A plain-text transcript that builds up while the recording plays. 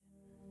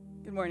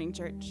Good morning,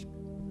 church.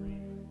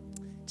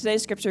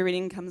 Today's scripture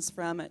reading comes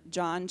from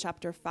John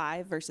chapter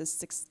 5, verses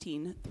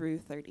 16 through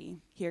 30.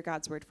 Hear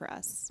God's word for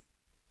us.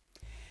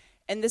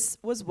 And this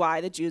was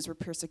why the Jews were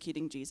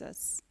persecuting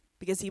Jesus,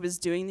 because he was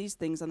doing these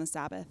things on the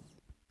Sabbath.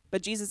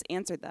 But Jesus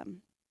answered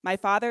them, "My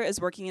Father is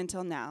working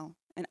until now,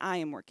 and I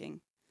am working."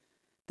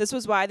 This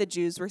was why the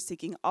Jews were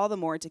seeking all the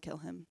more to kill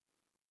him,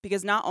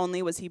 because not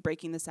only was he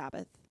breaking the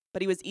Sabbath,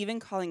 but he was even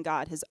calling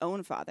God his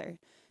own Father,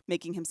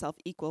 making himself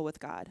equal with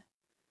God.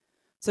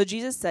 So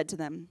Jesus said to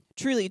them,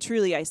 "Truly,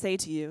 truly, I say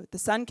to you, the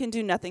Son can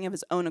do nothing of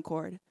his own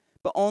accord,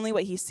 but only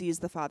what he sees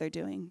the Father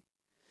doing.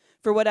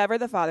 For whatever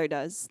the Father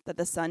does, that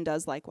the Son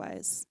does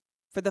likewise.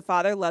 For the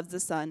Father loves the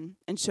Son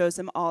and shows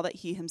him all that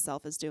he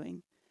himself is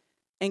doing.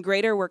 And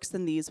greater works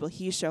than these will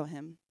he show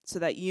him, so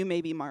that you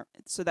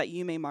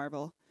may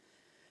marvel.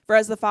 For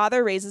as the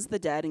Father raises the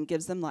dead and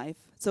gives them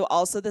life, so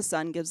also the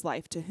Son gives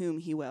life to whom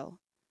he will.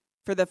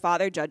 For the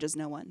Father judges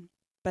no one,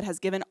 but has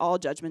given all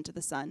judgment to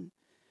the Son,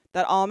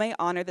 that all may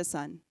honor the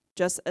Son,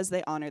 just as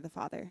they honor the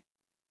Father.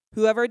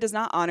 Whoever does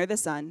not honor the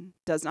Son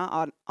does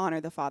not honor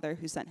the Father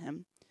who sent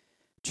him.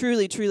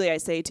 Truly, truly, I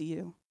say to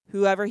you,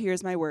 whoever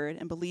hears my word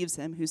and believes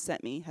him who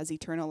sent me has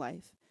eternal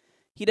life.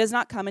 He does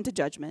not come into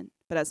judgment,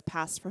 but has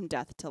passed from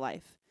death to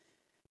life.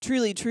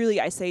 Truly,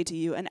 truly, I say to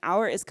you, an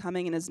hour is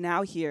coming and is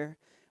now here,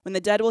 when the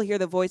dead will hear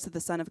the voice of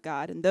the Son of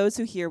God, and those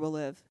who hear will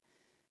live.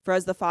 For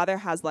as the Father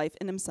has life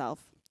in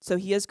himself, so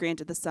he has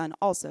granted the Son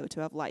also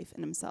to have life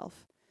in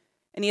himself.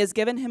 And he has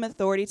given him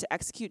authority to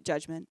execute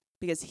judgment,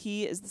 because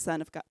he is the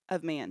Son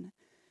of Man.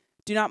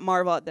 Do not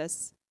marvel at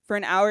this, for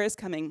an hour is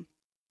coming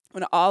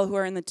when all who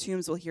are in the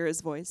tombs will hear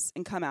his voice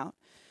and come out,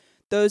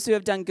 those who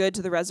have done good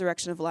to the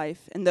resurrection of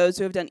life, and those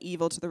who have done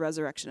evil to the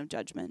resurrection of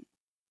judgment.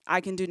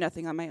 I can do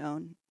nothing on my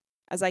own.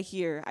 As I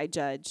hear, I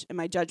judge, and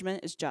my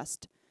judgment is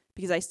just,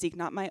 because I seek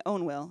not my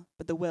own will,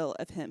 but the will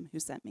of him who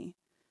sent me.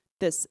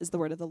 This is the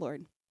word of the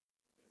Lord.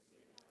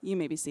 You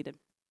may be seated.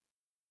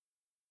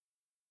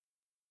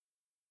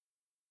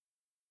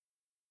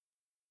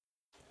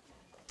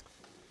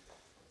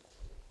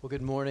 Well,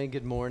 good morning,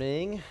 good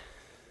morning.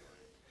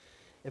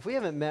 If we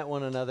haven't met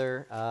one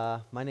another,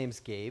 my name's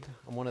Gabe.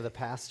 I'm one of the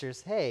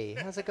pastors. Hey,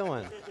 how's it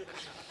going?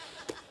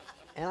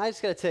 And I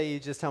just got to tell you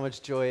just how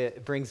much joy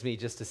it brings me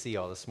just to see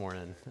y'all this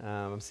morning.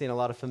 I'm seeing a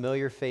lot of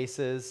familiar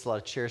faces, a lot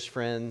of cherished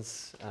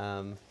friends,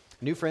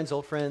 new friends,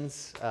 old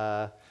friends,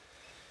 and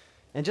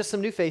just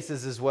some new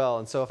faces as well.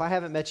 And so if I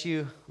haven't met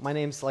you, my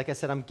name's, like I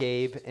said, I'm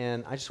Gabe,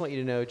 and I just want you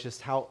to know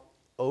just how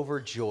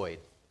overjoyed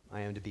I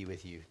am to be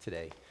with you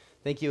today.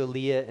 Thank you,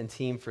 Aaliyah and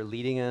team, for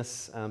leading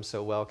us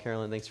so well.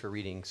 Carolyn, thanks for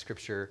reading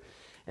Scripture.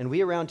 And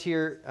we around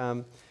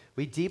here,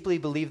 we deeply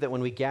believe that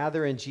when we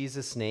gather in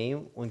Jesus'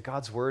 name, when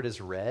God's Word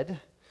is read,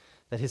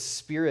 that His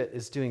Spirit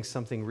is doing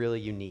something really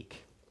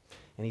unique,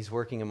 and He's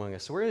working among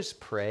us. So we're going to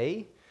just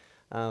pray,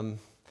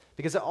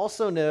 because I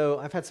also know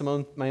I've had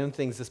my own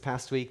things this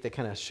past week that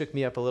kind of shook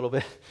me up a little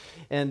bit.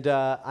 And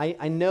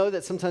I know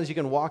that sometimes you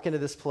can walk into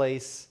this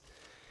place,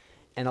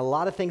 and a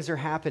lot of things are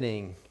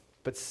happening,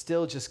 but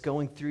still just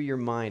going through your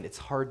mind, it's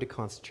hard to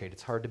concentrate.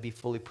 It's hard to be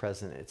fully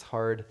present. It's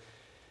hard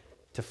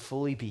to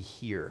fully be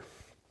here.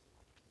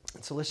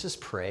 And so let's just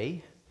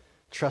pray,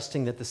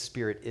 trusting that the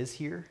Spirit is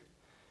here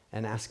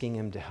and asking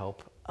Him to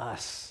help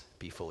us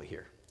be fully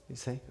here. You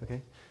say,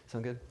 okay?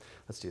 Sound good?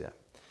 Let's do that.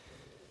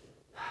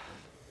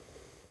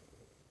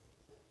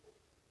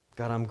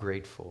 God, I'm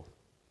grateful.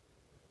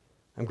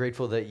 I'm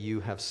grateful that you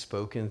have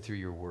spoken through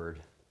your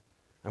word.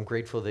 I'm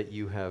grateful that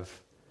you have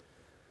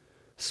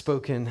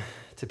spoken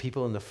to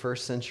people in the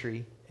first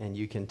century, and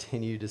you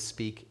continue to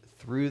speak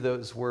through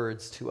those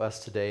words to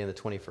us today in the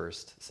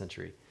 21st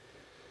century.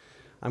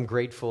 I'm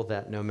grateful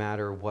that no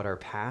matter what our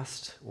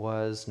past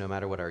was, no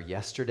matter what our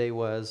yesterday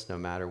was, no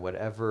matter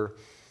whatever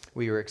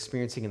we were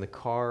experiencing in the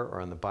car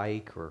or on the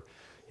bike or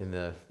in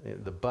the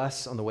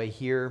bus on the way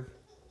here,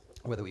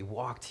 whether we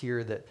walked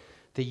here, that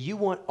you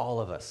want all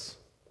of us.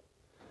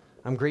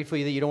 I'm grateful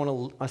that you don't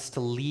want us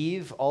to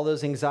leave all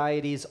those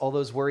anxieties, all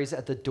those worries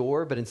at the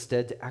door, but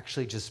instead to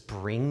actually just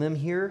bring them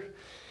here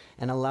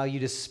and allow you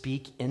to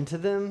speak into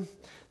them,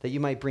 that you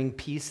might bring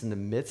peace in the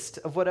midst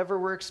of whatever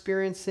we're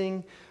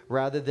experiencing,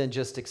 rather than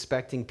just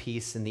expecting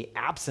peace in the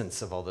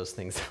absence of all those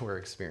things that we're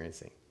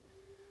experiencing.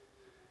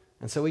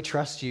 And so we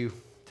trust you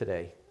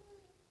today.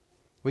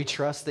 We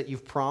trust that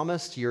you've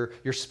promised your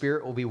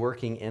Spirit will be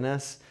working in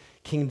us,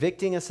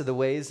 convicting us of the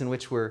ways in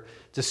which we're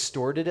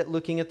distorted at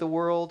looking at the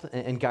world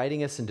and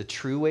guiding us into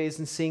true ways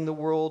in seeing the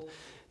world,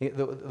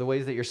 the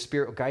ways that your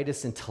Spirit will guide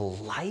us into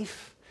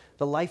life,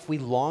 the life we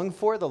long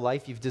for, the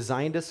life you've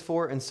designed us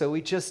for. And so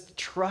we just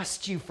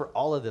trust you for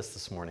all of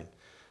this morning.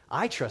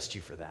 I trust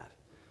you for that.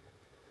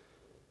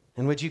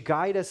 And would you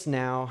guide us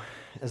now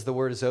as the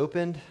word is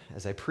opened,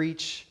 as I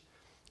preach,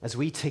 as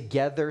we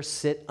together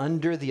sit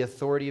under the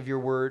authority of your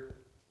word,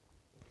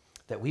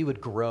 that we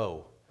would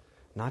grow,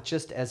 not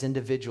just as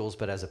individuals,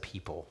 but as a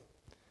people,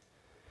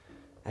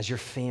 as your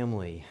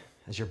family,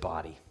 as your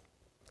body.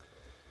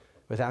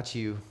 Without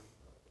you,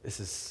 this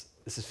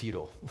is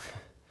futile.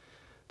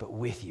 But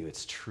with you,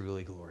 it's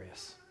truly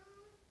glorious.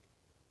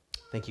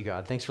 Thank you,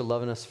 God. Thanks for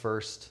loving us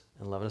first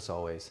and loving us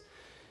always.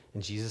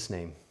 In Jesus'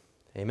 name,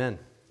 amen.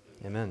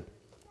 Amen.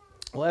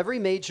 Well, every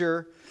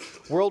major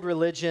world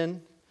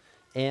religion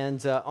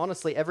and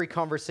honestly, every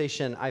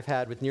conversation I've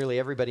had with nearly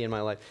everybody in my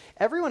life,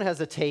 everyone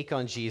has a take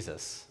on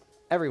Jesus.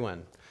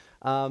 Everyone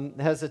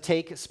has a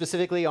take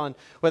specifically on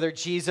whether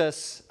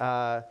Jesus,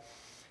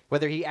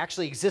 whether he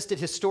actually existed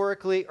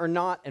historically or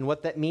not, and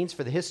what that means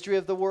for the history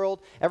of the world.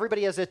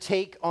 Everybody has a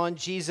take on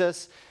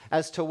Jesus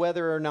as to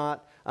whether or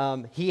not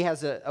he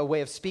has a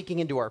way of speaking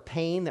into our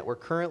pain that we're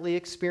currently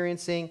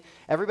experiencing.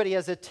 Everybody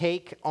has a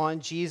take on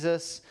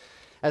Jesus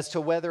as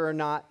to whether or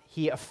not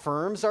he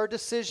affirms our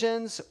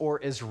decisions or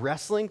is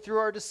wrestling through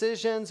our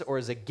decisions or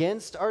is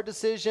against our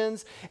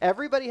decisions.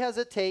 Everybody has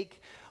a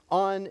take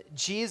on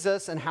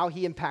Jesus and how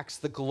he impacts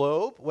the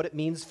globe, what it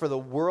means for the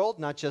world,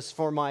 not just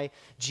for my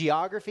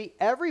geography.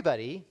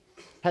 Everybody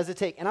has a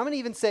take. And I'm going to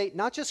even say,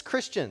 not just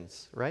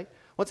Christians, right?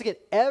 Once again,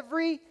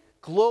 every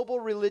global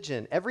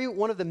religion, every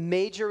one of the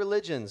major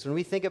religions, when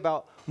we think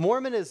about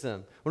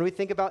Mormonism, when we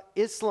think about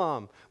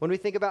Islam, when we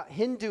think about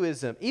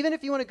Hinduism, even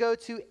if you want to go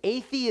to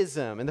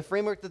atheism and the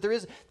framework that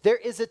there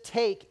is a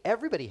take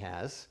everybody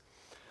has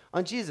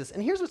on Jesus.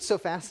 And here's what's so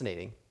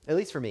fascinating, at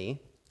least for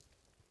me,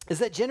 is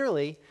that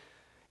generally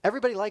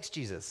everybody likes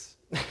Jesus,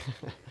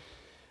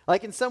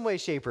 like in some way,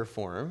 shape, or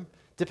form,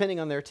 depending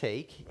on their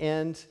take.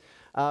 And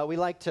we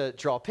like to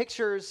draw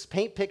pictures,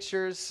 paint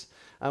pictures.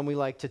 We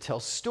like to tell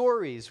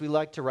stories. We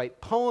like to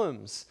write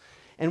poems.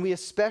 And we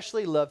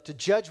especially love to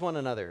judge one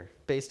another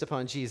based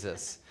upon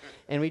Jesus.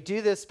 And we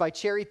do this by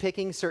cherry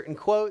picking certain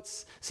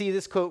quotes. See,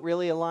 this quote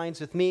really aligns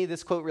with me.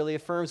 This quote really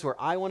affirms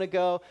where I want to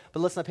go.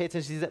 But let's not pay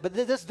attention to that. But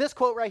this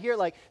quote right here,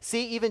 like,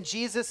 see, even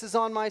Jesus is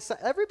on my side.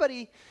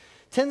 Everybody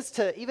tends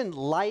to even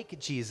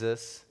like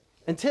Jesus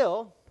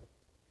until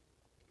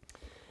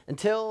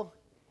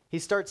he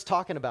starts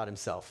talking about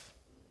himself.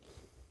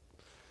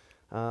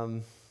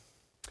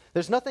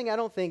 There's nothing, I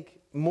don't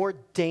think, more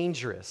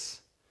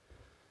dangerous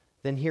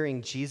than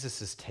hearing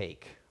Jesus'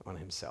 take on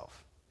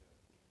himself.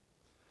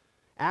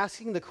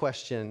 Asking the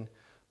question,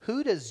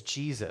 who does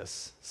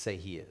Jesus say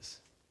he is?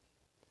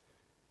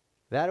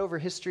 That over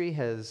history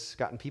has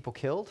gotten people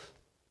killed,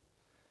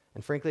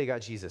 and frankly, it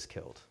got Jesus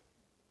killed.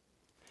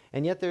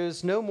 And yet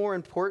there's no more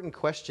important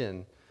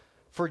question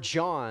for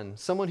John,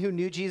 someone who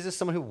knew Jesus,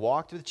 someone who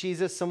walked with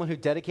Jesus, someone who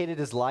dedicated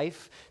his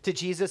life to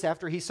Jesus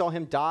after he saw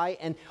him die,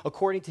 and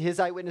according to his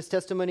eyewitness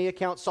testimony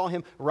account, saw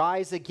him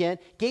rise again,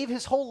 gave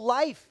his whole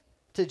life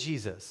to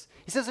Jesus.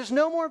 He says there's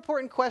no more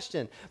important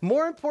question,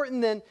 more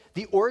important than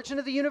the origin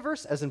of the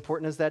universe, as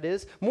important as that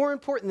is, more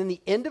important than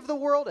the end of the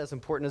world, as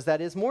important as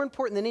that is, more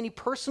important than any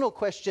personal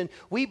question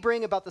we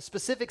bring about the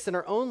specifics in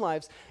our own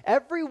lives.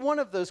 Every one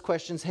of those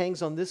questions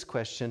hangs on this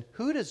question: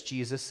 who does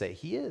Jesus say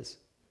he is?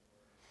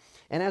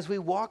 And as we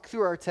walk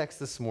through our text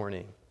this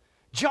morning,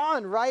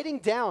 John writing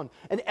down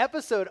an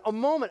episode, a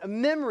moment, a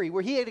memory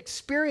where he had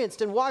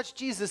experienced and watched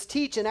Jesus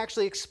teach and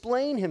actually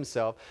explain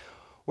himself,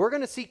 we're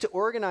going to seek to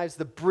organize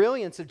the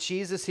brilliance of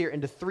Jesus here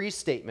into 3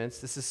 statements.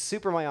 This is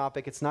super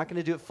myopic. It's not going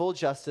to do it full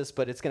justice,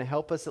 but it's going to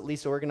help us at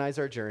least organize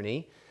our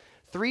journey.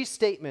 3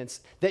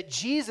 statements that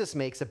Jesus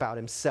makes about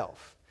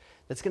himself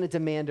that's going to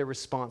demand a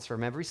response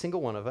from every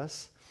single one of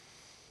us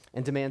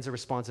and demands a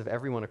response of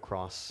everyone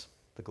across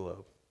the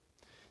globe.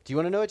 Do you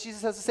want to know what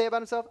Jesus has to say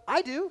about himself?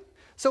 I do.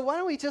 So why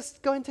don't we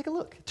just go ahead and take a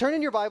look. Turn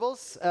in your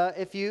Bibles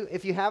if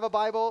you have a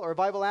Bible or a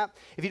Bible app.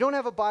 If you don't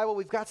have a Bible,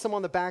 we've got some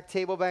on the back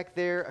table back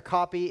there, a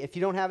copy. If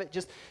you don't have it,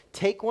 just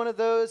take one of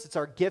those. It's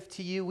our gift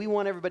to you. We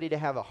want everybody to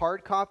have a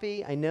hard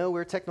copy. I know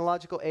we're a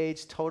technological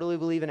age, totally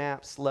believe in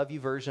apps, love you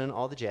version,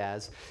 all the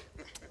jazz.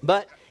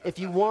 But if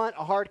you want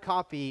a hard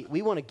copy,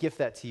 we want to gift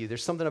that to you.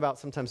 There's something about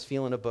sometimes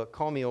feeling a book.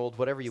 Call me old,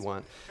 whatever you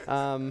want.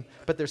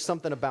 But there's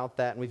something about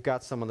that, and we've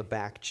got some on the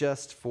back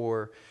just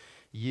for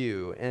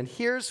you. And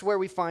here's where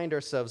we find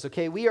ourselves,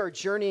 okay? We are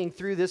journeying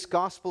through this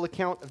gospel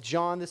account of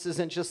John. This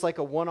isn't just like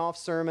a one-off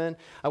sermon.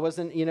 I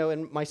wasn't,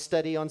 in my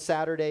study on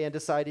Saturday and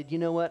decided, you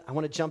know what? I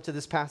want to jump to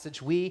this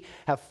passage. We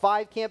have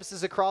 5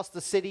 campuses across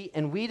the city,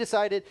 and we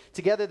decided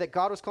together that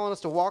God was calling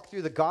us to walk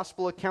through the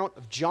gospel account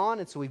of John.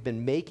 And so we've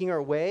been making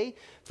our way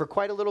for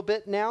quite a little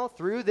bit now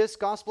through this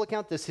gospel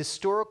account, this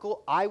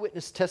historical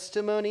eyewitness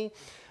testimony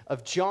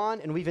of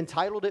John, and we've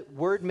entitled it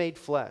Word Made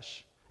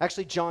Flesh.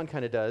 Actually, John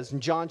kind of does. In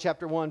John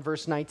chapter 1,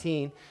 verse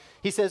 19,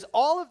 he says,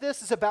 all of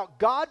this is about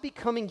God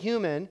becoming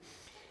human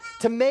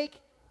to make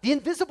the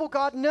invisible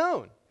God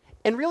known.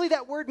 And really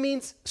that word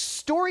means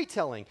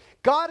storytelling.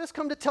 God has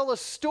come to tell a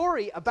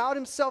story about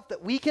himself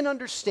that we can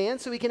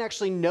understand so we can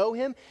actually know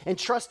him and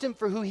trust him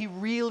for who he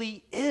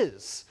really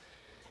is.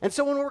 And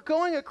so when we're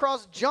going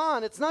across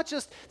John, it's not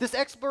just this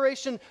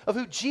exploration of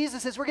who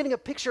Jesus is, we're getting a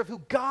picture of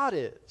who God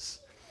is.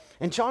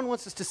 And John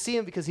wants us to see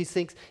him because he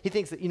thinks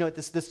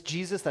that, this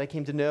Jesus that I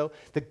came to know,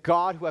 the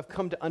God who I've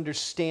come to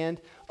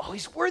understand,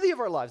 he's worthy of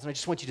our lives, and I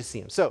just want you to see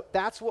him. So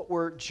that's what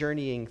we're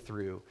journeying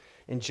through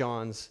in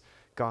John's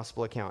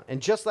gospel account.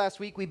 And just last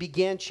week, we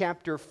began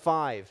chapter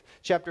 5.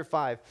 Chapter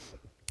 5.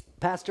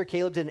 Pastor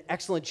Caleb did an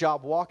excellent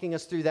job walking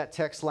us through that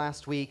text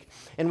last week.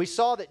 And we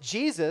saw that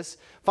Jesus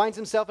finds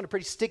himself in a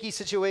pretty sticky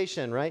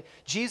situation, right?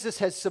 Jesus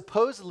has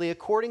supposedly,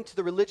 according to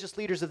the religious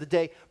leaders of the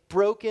day,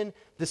 broken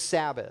the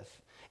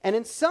Sabbath. And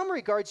in some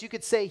regards, you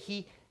could say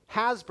he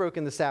has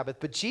broken the Sabbath,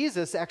 but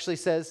Jesus actually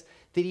says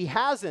that he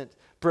hasn't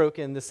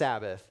broken the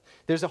Sabbath.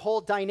 There's a whole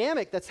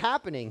dynamic that's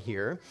happening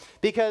here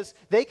because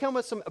they come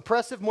with some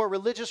oppressive, more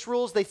religious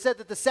rules. They said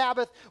that the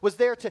Sabbath was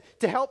there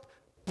to help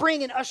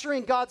bring and usher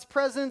in God's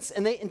presence.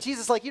 And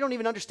Jesus is like, you don't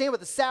even understand what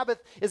the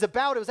Sabbath is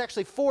about. It was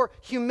actually for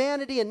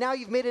humanity, and now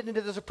you've made it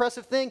into this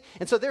oppressive thing.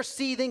 And so they're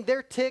seething,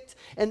 they're ticked.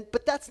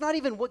 But that's not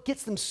even what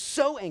gets them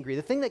so angry.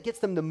 The thing that gets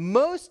them the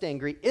most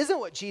angry isn't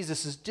what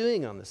Jesus is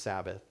doing on the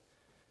Sabbath.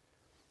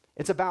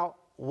 It's about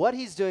what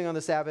he's doing on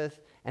the Sabbath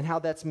and how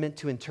that's meant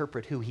to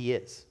interpret who he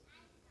is.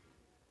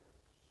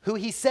 Who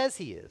he says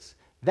he is.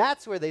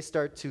 That's where they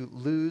start to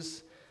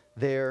lose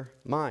their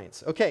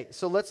minds. Okay,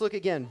 so let's look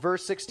again.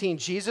 Verse 16,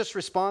 Jesus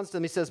responds to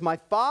them. He says, my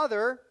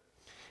Father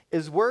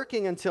is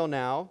working until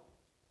now,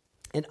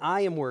 and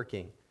I am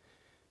working.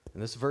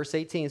 And this is verse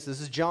 18. So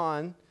this is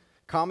John,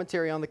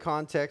 commentary on the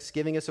context,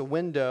 giving us a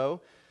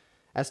window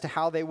as to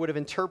how they would have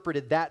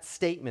interpreted that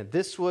statement.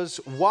 This was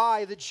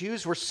why the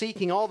Jews were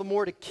seeking all the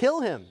more to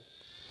kill him.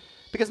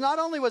 Because not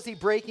only was he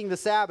breaking the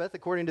Sabbath,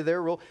 according to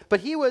their rule, but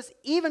he was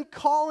even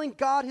calling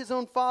God his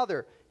own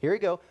Father. Here we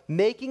go.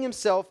 Making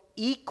himself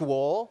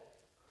equal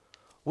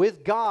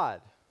with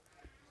God.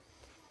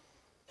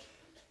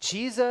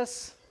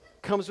 Jesus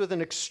comes with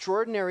an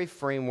extraordinary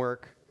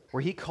framework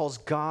where he calls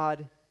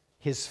God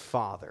his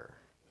Father.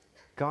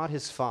 God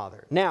his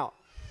Father. Now,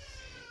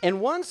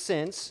 in one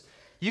sense,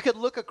 you could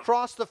look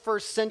across the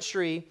first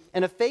century,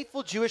 and a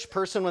faithful Jewish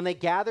person, when they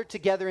gathered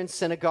together in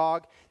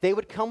synagogue, they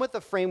would come with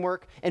a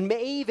framework and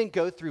may even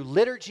go through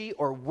liturgy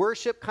or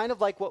worship, kind of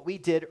like what we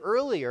did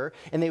earlier,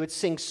 and they would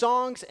sing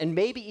songs and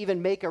maybe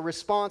even make a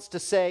response to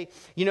say,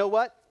 you know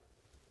what?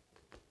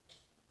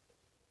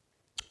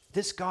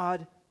 This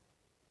God,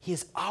 he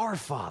is our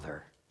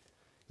Father.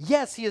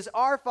 Yes, he is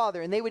our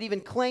Father. And they would even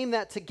claim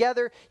that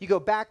together. You go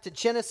back to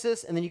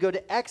Genesis, and then you go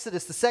to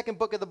Exodus, the second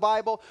book of the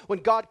Bible, when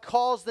God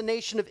calls the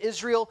nation of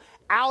Israel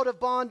out of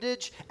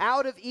bondage,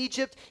 out of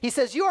Egypt. He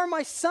says, you are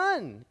my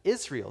son,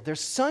 Israel.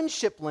 There's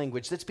sonship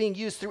language that's being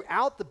used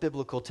throughout the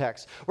biblical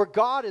text, where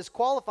God is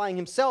qualifying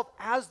himself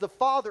as the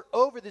Father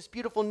over this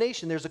beautiful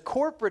nation. There's a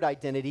corporate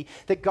identity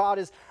that God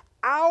is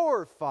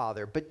our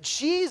Father. But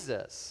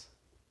Jesus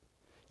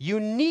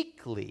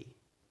uniquely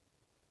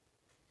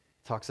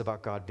talks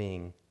about God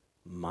being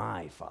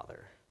my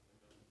Father.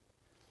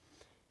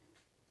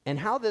 And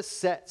how this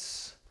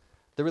sets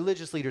the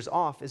religious leaders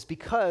off is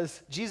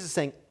because Jesus is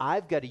saying,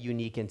 I've got a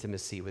unique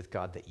intimacy with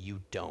God that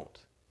you don't.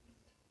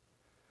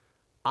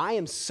 I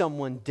am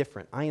someone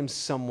different. I am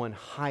someone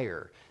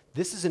higher.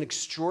 This is an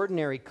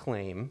extraordinary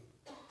claim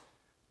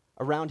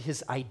around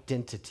his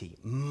identity,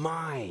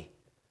 my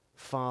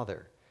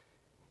Father.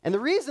 And the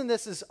reason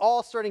this is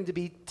all starting to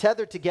be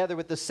tethered together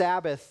with the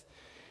Sabbath,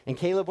 and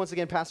Caleb, once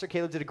again, Pastor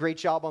Caleb did a great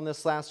job on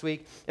this last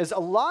week, is a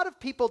lot of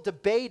people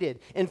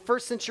debated in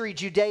first century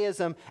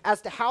Judaism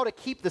as to how to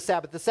keep the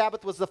Sabbath. The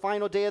Sabbath was the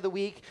final day of the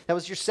week. That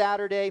was your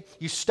Saturday.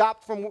 You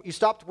stopped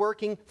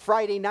working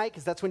Friday night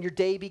because that's when your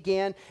day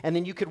began, and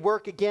then you could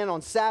work again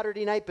on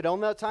Saturday night, but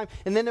on that time.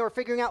 And then they were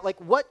figuring out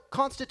what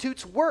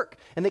constitutes work,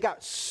 and they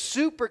got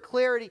super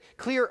clear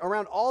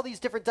around all these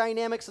different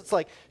dynamics. It's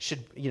like,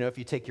 if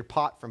you take your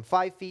pot from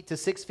 5 feet to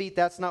 6 feet,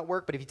 that's not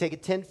work, but if you take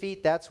it 10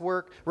 feet, that's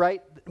work,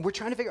 right? We're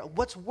trying to figure out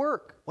what's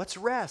work, what's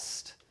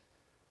rest.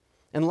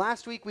 And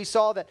last week we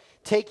saw that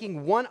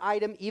taking one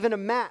item, even a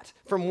mat,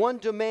 from one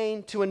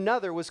domain to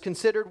another was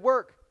considered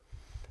work.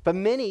 But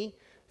many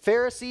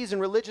Pharisees and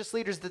religious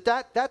leaders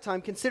at that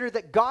time considered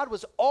that God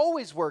was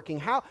always working.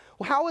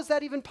 How is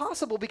that even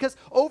possible? Because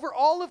over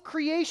all of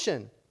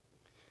creation,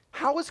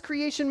 how is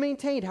creation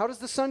maintained? How does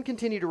the sun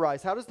continue to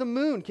rise? How does the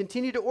moon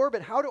continue to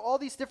orbit? How do all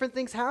these different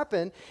things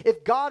happen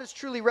if God is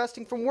truly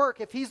resting from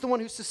work, if he's the one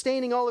who's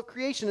sustaining all of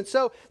creation? And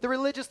so the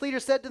religious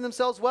leaders said to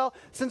themselves, well,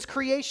 since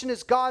creation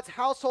is God's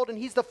household and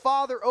he's the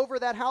Father over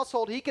that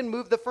household, he can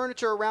move the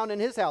furniture around in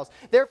his house.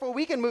 Therefore,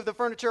 we can move the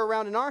furniture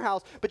around in our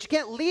house, but you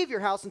can't leave your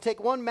house and take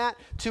one mat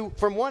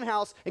from one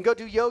house and go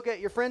do yoga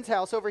at your friend's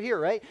house over here,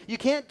 right? You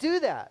can't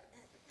do that.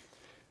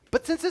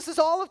 But since this is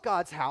all of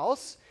God's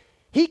house,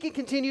 he can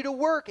continue to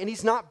work, and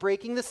he's not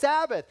breaking the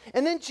Sabbath.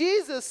 And then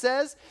Jesus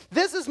says,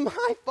 this is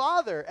my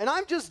Father, and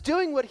I'm just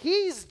doing what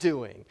he's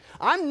doing.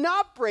 I'm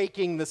not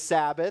breaking the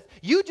Sabbath.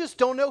 You just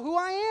don't know who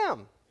I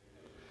am.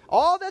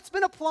 All that's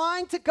been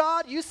applying to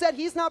God, you said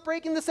he's not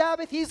breaking the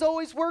Sabbath. He's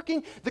always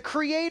working. The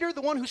Creator,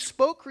 the one who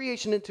spoke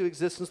creation into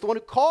existence, the one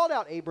who called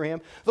out Abraham,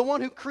 the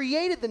one who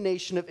created the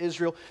nation of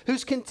Israel,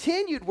 who's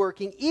continued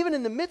working even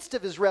in the midst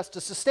of his rest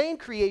to sustain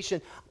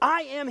creation.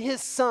 I am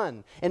his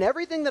son. And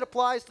everything that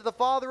applies to the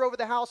Father over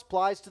the house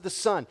applies to the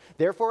Son.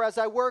 Therefore, as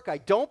I work, I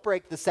don't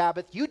break the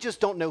Sabbath. You just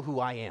don't know who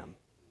I am.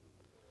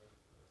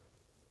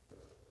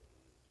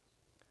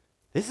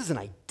 This is an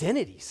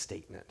identity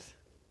statement.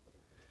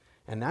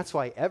 And that's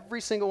why every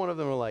single one of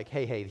them are like,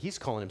 hey, he's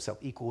calling himself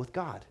equal with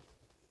God.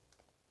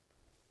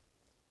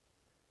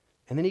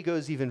 And then he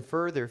goes even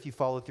further. If you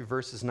follow through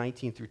verses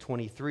 19 through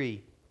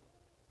 23,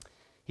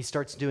 he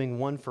starts doing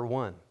one for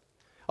one.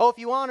 Oh, if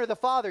you honor the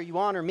Father, you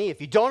honor me.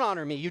 If you don't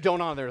honor me, you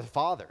don't honor the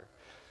Father.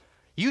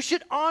 You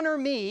should honor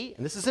me,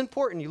 and this is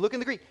important, you look in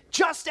the Greek,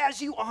 just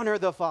as you honor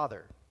the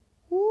Father.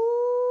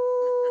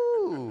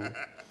 Woo!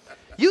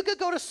 You could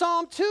go to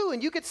Psalm 2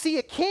 and you could see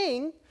a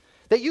king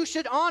that you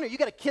should honor. You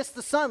got to kiss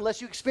the Son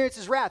lest you experience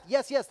his wrath.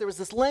 Yes, there was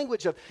this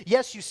language of,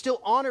 yes, you still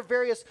honor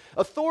various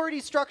authority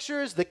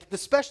structures,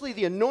 especially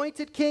the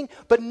anointed king,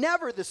 but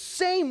never the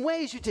same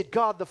ways you did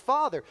God the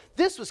Father.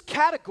 This was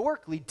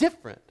categorically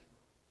different.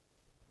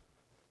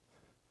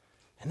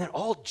 And then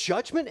all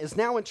judgment is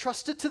now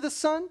entrusted to the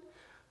Son.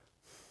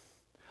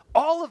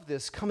 All of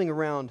this coming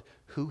around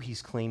who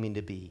he's claiming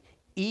to be,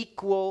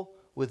 equal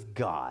with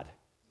God.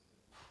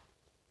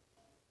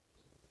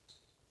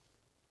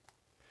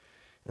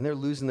 And they're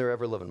losing their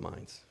ever-loving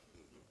minds.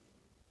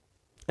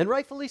 And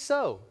rightfully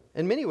so,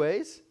 in many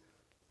ways.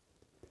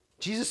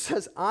 Jesus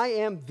says, I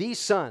am the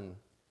Son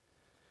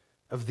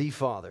of the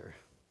Father.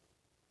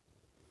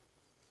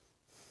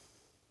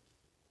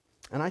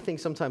 And I think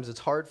sometimes it's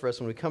hard for us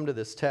when we come to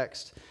this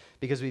text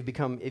because we've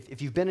become, if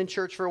you've been in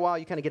church for a while,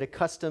 you kind of get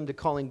accustomed to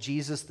calling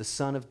Jesus the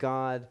Son of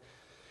God.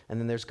 And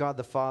then there's God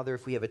the Father.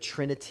 If we have a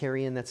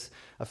Trinitarian, that's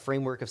a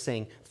framework of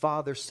saying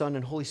Father, Son,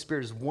 and Holy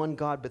Spirit is one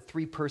God, but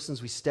three persons.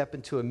 We step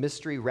into a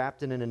mystery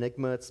wrapped in an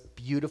enigma. It's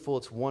beautiful,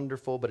 it's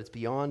wonderful, but it's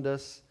beyond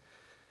us.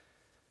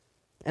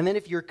 And then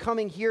if you're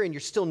coming here and you're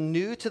still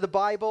new to the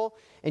Bible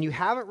and you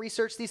haven't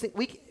researched these things,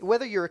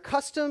 whether you're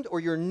accustomed or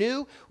you're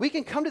new, we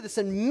can come to this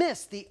and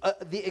miss the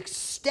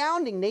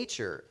astounding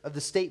nature of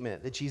the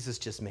statement that Jesus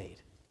just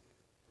made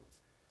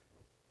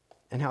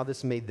and how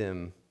this made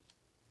them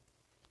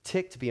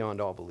ticked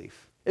beyond all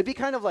belief. It'd be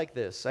kind of like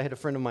this. I had a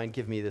friend of mine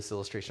give me this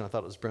illustration. I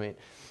thought it was brilliant.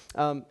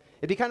 It'd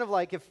be kind of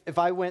like if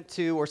I went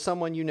to, or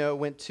someone you know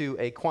went to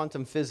a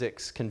quantum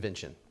physics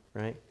convention,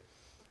 right?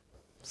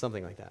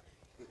 Something like that.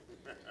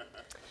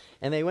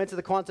 And they went to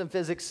the quantum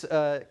physics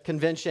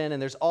convention,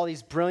 and there's all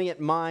these brilliant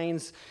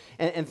minds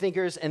and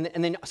thinkers, and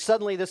then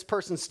suddenly this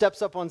person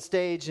steps up on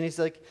stage, and he's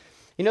like,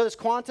 you know this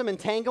quantum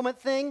entanglement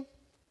thing?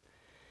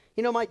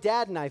 You know, my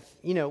dad and I,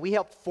 we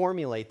helped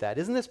formulate that.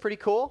 Isn't this pretty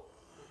cool?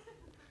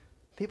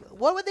 People,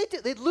 what would they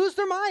do? They'd lose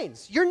their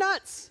minds. You're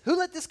nuts. Who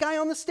let this guy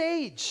on the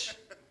stage?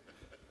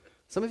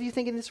 Some of you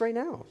thinking this right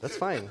now. That's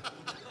fine.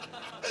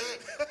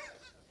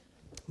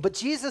 But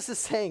Jesus is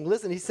saying,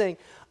 listen, he's saying,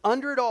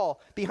 under it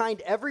all,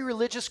 behind every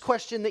religious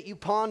question that you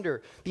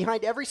ponder,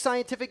 behind every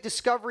scientific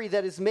discovery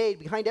that is made,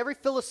 behind every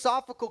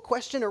philosophical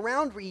question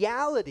around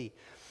reality,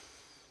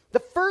 the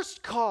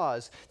first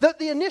cause,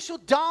 the initial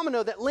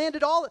domino that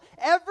landed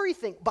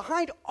everything,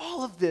 behind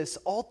all of this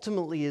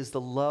ultimately is the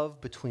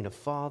love between a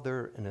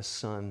father and a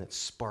son that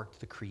sparked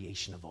the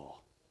creation of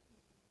all.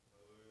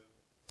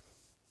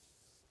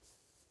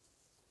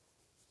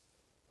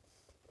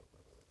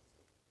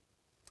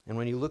 And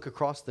when you look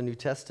across the New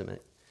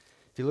Testament,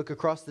 if you look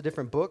across the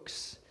different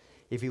books,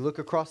 if you look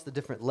across the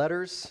different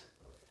letters,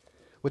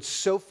 what's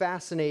so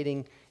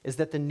fascinating is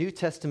that the New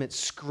Testament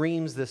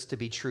screams this to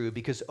be true,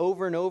 because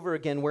over and over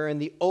again, where in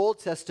the Old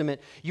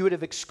Testament you would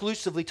have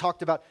exclusively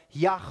talked about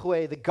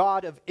Yahweh, the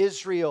God of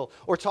Israel,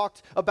 or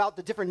talked about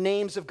the different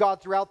names of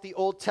God throughout the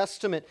Old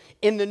Testament,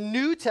 in the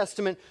New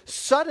Testament,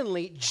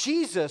 suddenly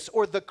Jesus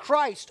or the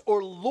Christ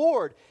or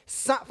Lord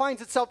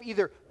finds itself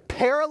either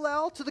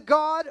parallel to the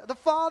God, the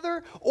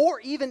Father, or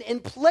even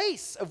in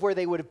place of where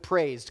they would have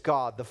praised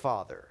God, the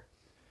Father.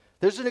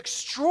 There's an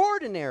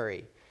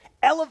extraordinary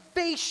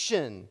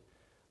elevation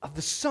of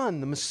the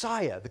Son, the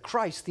Messiah, the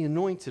Christ, the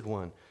Anointed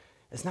One,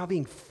 as now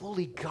being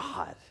fully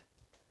God.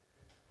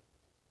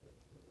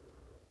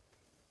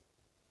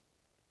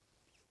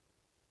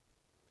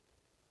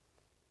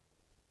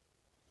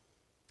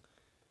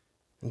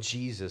 And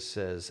Jesus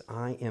says,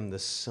 I am the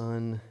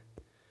Son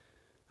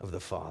of the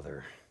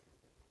Father.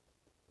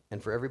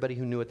 And for everybody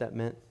who knew what that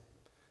meant,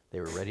 they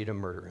were ready to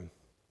murder him.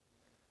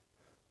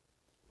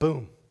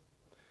 Boom.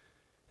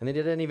 And they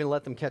didn't even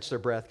let them catch their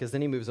breath, because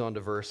then he moves on to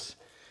verse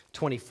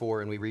 24,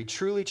 and we read,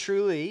 truly,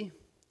 truly,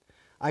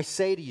 I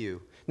say to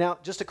you. Now,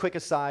 just a quick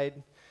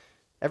aside.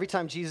 Every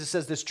time Jesus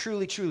says this,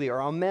 truly, truly,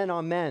 or amen,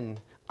 amen,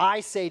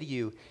 I say to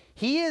you,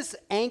 he is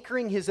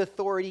anchoring his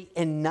authority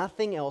in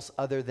nothing else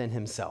other than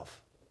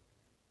himself.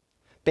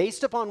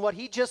 Based upon what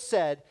he just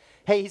said,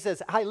 he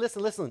says, hi,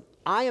 listen,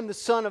 I am the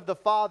Son of the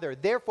Father.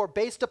 Therefore,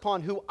 based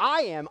upon who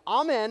I am,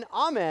 amen,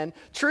 amen,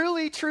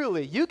 truly,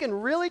 truly, you can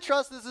really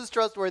trust this is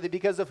trustworthy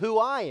because of who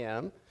I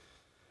am.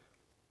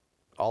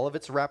 All of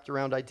it's wrapped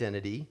around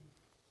identity.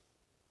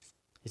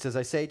 He says,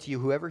 I say to you,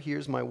 whoever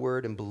hears my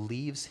word and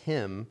believes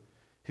him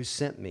who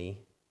sent me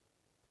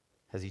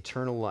has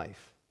eternal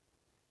life.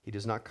 He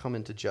does not come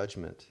into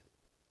judgment,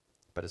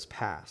 but is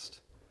passed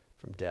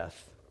from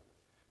death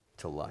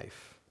to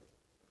life.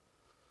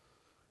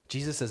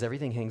 Jesus says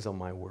everything hangs on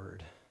my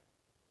word.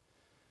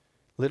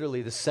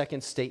 Literally, the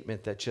second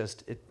statement that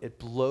just, it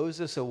blows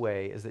us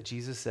away is that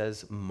Jesus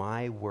says,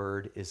 my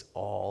word is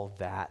all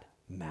that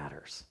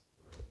matters.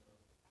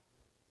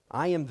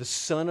 I am the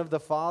Son of the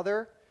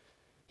Father.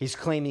 He's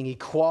claiming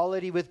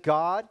equality with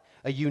God,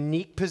 a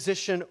unique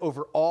position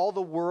over all the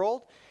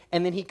world.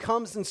 And then he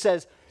comes and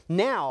says,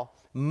 now,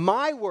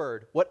 my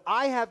word, what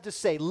I have to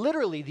say,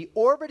 literally the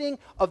orbiting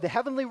of the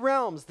heavenly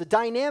realms, the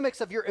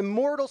dynamics of your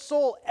immortal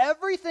soul,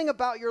 everything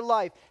about your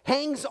life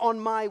hangs on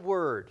my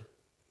word.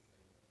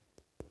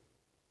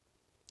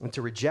 And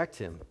to reject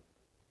him,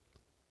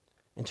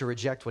 and to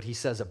reject what he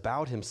says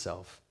about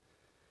himself,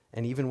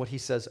 and even what he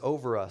says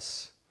over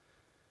us,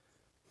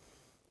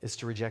 is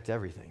to reject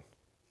everything.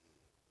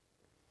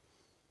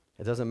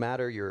 It doesn't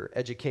matter your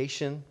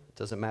education, it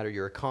doesn't matter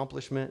your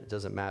accomplishment, it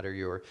doesn't matter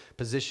your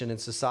position in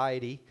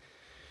society.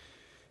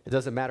 It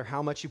doesn't matter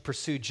how much you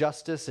pursue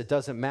justice. It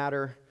doesn't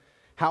matter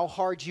how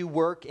hard you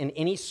work in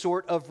any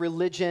sort of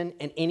religion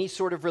and any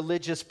sort of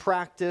religious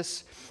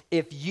practice.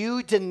 If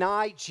you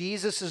deny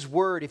Jesus'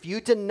 word, if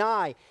you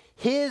deny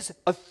his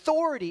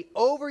authority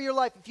over your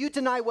life, if you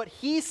deny what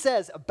he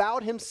says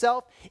about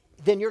himself,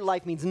 then your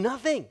life means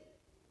nothing.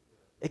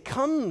 It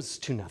comes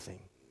to nothing.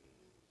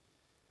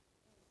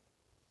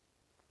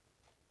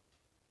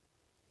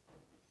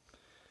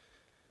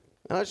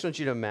 And I just want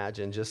you to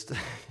imagine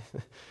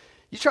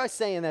you try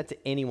saying that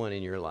to anyone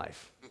in your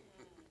life.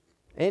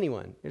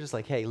 Anyone. You're just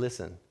like, hey,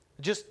 listen,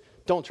 just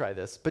don't try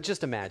this, but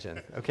just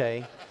imagine,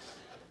 okay?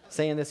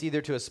 Saying this either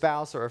to a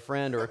spouse or a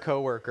friend or a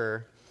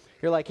coworker.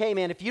 You're like, hey,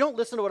 man, if you don't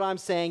listen to what I'm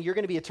saying, you're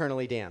going to be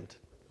eternally damned.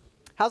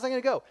 How's that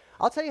going to go?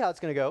 I'll tell you how it's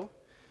going to go.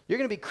 You're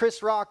going to be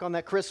Chris Rock on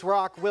that Chris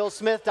Rock, Will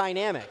Smith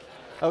dynamic,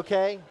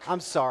 okay?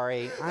 I'm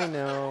sorry. I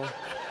know.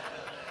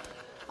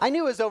 I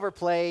knew it was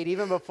overplayed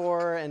even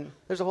before, and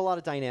there's a whole lot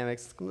of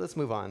dynamics. Let's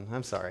move on.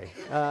 I'm sorry.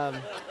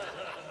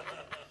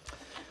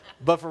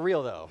 But for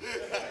real, though.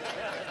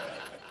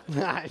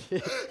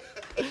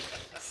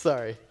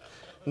 Sorry.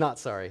 Not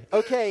sorry.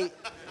 Okay.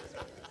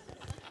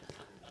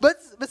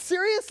 But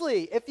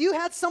seriously, if you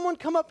had someone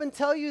come up and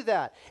tell you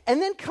that,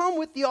 and then come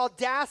with the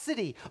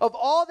audacity of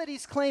all that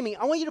he's claiming,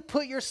 I want you to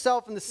put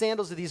yourself in the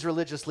sandals of these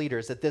religious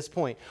leaders at this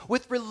point,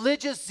 with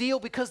religious zeal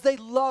because they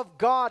love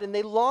God and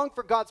they long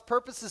for God's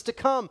purposes to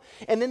come.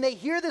 And then they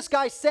hear this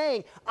guy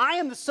saying, I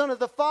am the Son of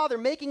the Father,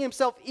 making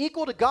himself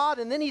equal to God.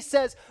 And then he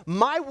says,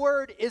 my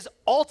word is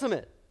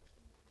ultimate.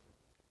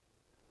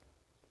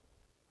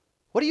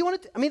 What do you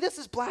want to do? I mean, this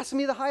is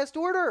blasphemy of the highest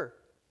order.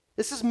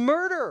 This is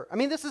murder. I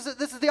mean, this is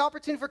the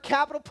opportunity for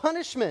capital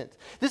punishment.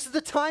 This is the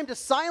time to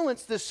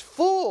silence this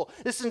fool,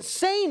 this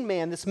insane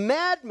man, this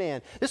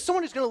madman, this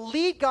someone who's going to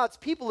lead God's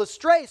people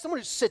astray, someone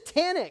who's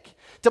satanic,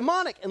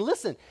 demonic. And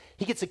listen,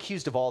 he gets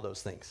accused of all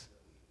those things.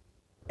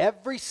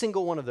 Every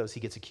single one of those he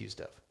gets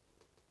accused of.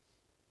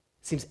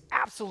 It seems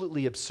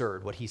absolutely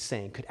absurd what he's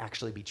saying could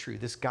actually be true.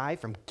 This guy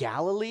from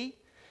Galilee,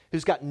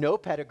 who's got no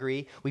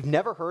pedigree. We've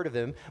never heard of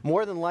him.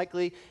 More than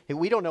likely,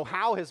 we don't know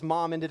how his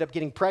mom ended up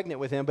getting pregnant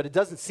with him, but it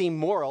doesn't seem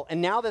moral.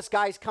 And now this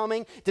guy's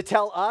coming to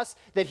tell us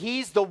that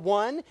he's the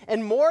one,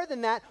 and more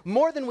than that,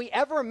 more than we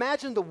ever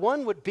imagined the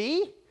one would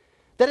be,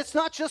 that it's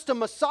not just a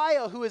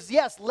Messiah who is,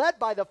 yes, led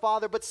by the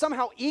Father, but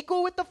somehow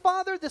equal with the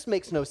Father. This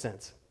makes no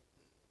sense.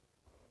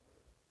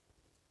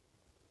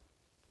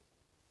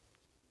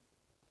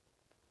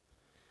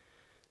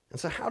 And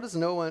so how does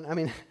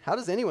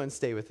anyone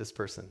stay with this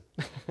person?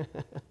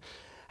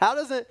 Why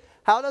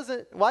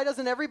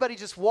doesn't everybody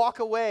just walk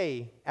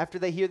away after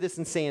they hear this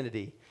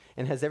insanity?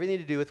 And it has everything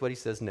to do with what he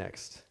says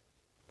next.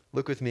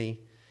 Look with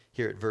me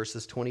here at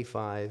verses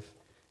 25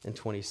 and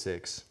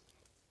 26.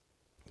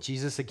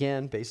 Jesus,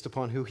 again, based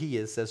upon who he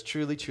is, says,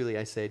 truly, truly,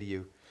 I say to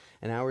you,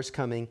 an hour is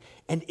coming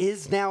and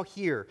is now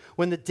here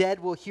when the dead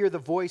will hear the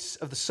voice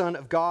of the Son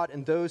of God,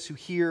 and those who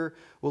hear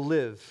will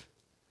live.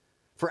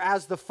 For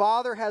as the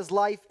Father has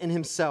life in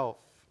himself,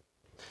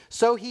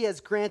 so he has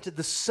granted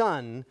the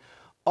Son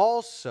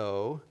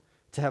also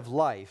to have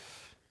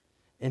life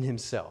in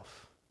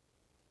himself.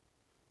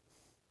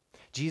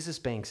 Jesus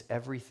banks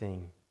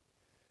everything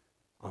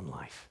on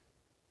life.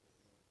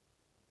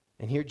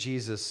 And here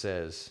Jesus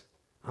says,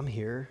 I'm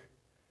here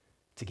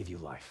to give you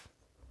life.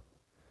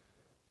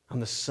 I'm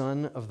the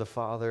Son of the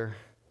Father,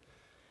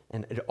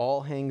 and it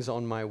all hangs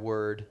on my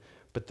word,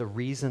 but the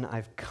reason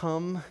I've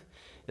come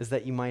is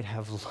that you might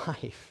have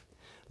life.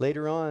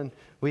 Later on,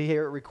 we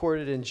hear it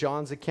recorded in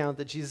John's account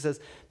that Jesus says,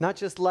 not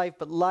just life,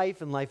 but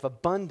life and life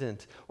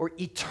abundant, or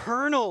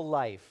eternal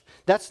life.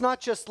 That's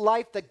not just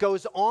life that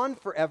goes on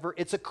forever.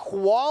 It's a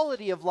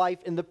quality of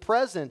life in the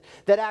present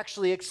that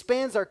actually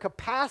expands our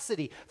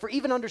capacity for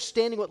even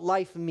understanding what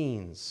life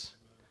means.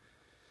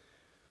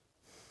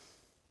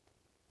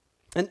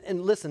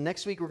 And listen,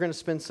 next week we're going to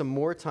spend some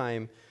more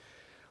time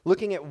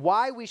looking at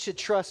why we should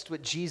trust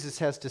what Jesus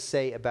has to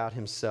say about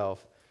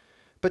himself.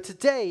 But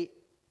today,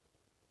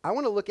 I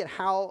want to look at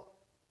how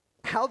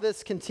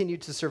this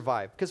continued to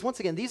survive. Because once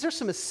again, these are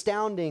some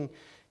astounding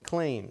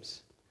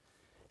claims.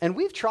 And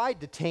we've tried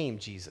to tame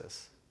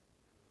Jesus.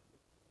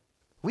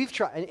 We've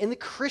tried, in the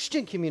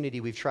Christian community,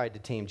 we've tried to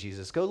tame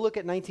Jesus. Go look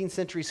at 19th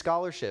century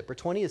scholarship or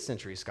 20th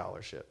century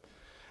scholarship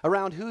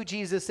around who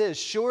Jesus is.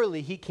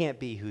 Surely he can't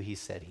be who he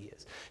said he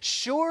is.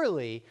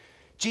 Surely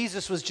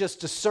Jesus was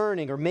just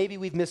discerning, or maybe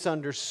we've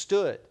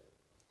misunderstood.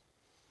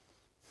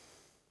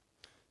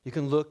 You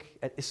can look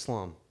at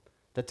Islam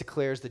that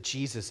declares that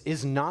Jesus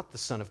is not the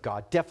Son of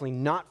God, definitely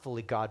not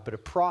fully God, but a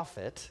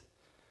prophet,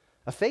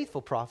 a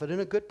faithful prophet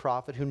and a good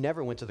prophet who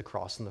never went to the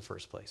cross in the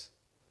first place.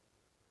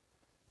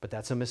 But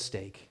that's a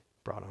mistake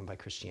brought on by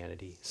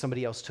Christianity.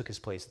 Somebody else took his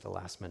place at the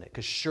last minute,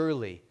 because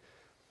surely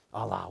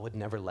Allah would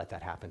never let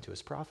that happen to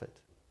his prophet.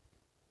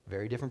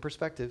 Very different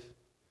perspective.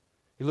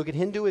 You look at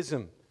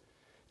Hinduism.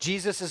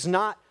 Jesus is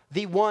not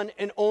the one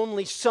and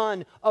only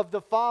Son of the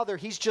Father.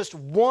 He's just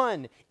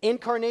one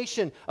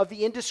incarnation of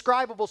the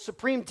indescribable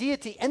supreme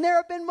deity. And there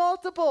have been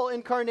multiple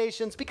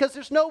incarnations, because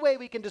there's no way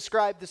we can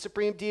describe the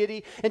supreme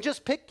deity and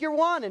just pick your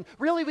one. And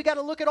really, we got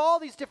to look at all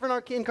these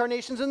different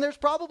incarnations, and there's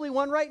probably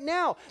one right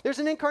now. There's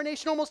an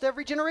incarnation almost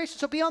every generation,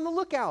 so be on the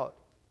lookout.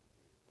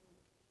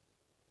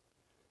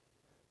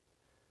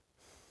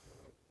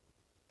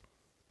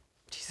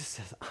 Jesus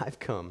says, I've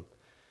come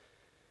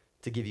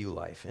to give you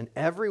life. And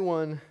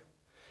everyone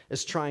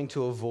is trying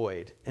to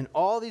avoid, in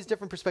all these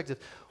different perspectives,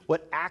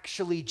 what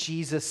actually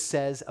Jesus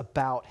says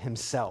about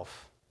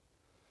himself.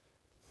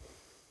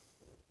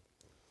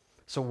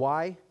 So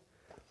why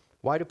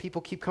do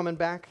people keep coming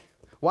back?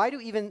 Why do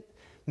even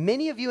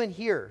many of you in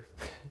here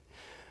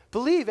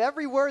believe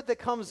every word that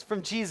comes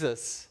from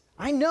Jesus?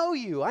 I know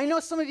you. I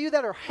know some of you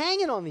that are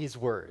hanging on these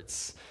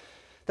words,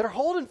 that are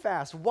holding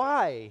fast.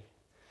 Why?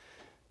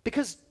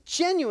 Because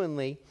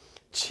genuinely,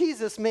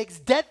 Jesus makes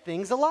dead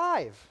things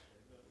alive.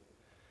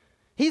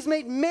 He's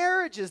made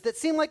marriages that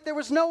seemed like there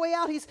was no way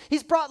out.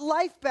 He's brought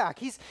life back.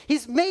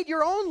 He's made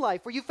your own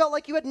life where you felt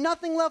like you had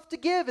nothing left to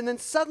give, and then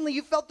suddenly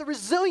you felt the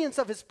resilience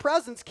of his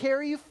presence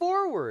carry you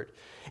forward.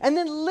 And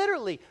then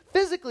literally,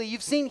 physically,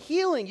 you've seen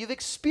healing. You've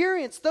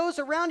experienced those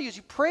around you as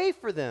you pray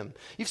for them.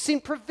 You've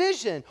seen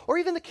provision, or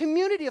even the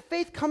community of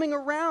faith coming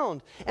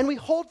around. And we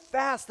hold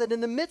fast that in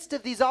the midst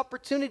of these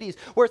opportunities,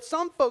 where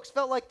some folks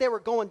felt like they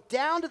were going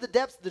down to the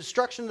depths of the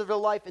destruction of their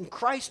life, and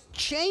Christ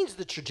changed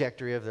the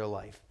trajectory of their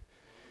life.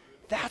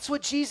 That's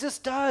what Jesus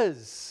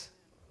does.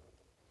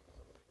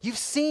 You've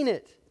seen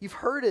it. You've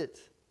heard it.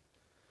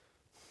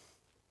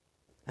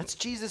 That's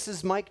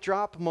Jesus' mic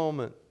drop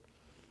moment.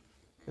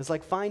 It's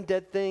like, find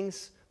dead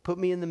things, put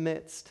me in the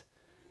midst,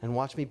 and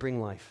watch me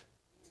bring life.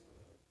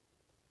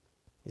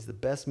 He's the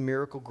best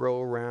miracle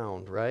grower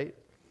around, right?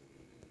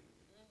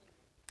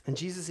 And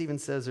Jesus even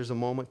says there's a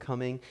moment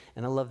coming,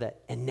 and I love that,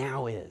 and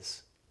now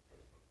is.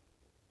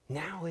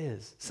 Now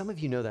is. Some of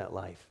you know that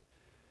life.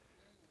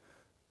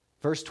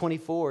 Verse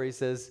 24, he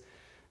says,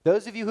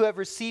 those of you who have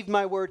received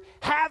my word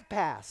have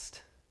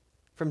passed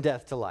from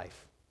death to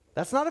life.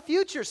 That's not a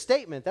future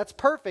statement. That's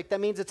perfect. That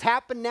means it's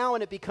happened now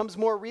and it becomes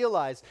more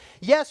realized.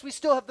 Yes, we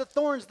still have the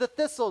thorns, the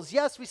thistles.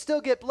 Yes, we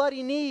still get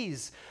bloody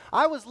knees.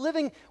 I was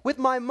living with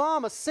my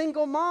mom, a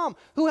single mom,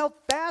 who held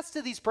fast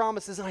to these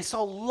promises, and I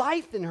saw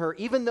life in her,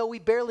 even though we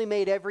barely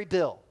made every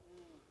bill.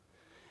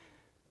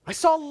 I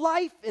saw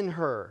life in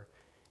her.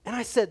 And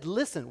I said,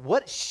 listen,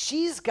 what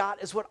she's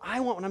got is what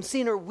I want when I'm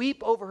seeing her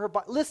weep over her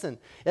body. Listen,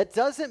 that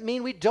doesn't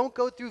mean we don't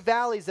go through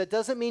valleys. That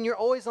doesn't mean you're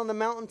always on the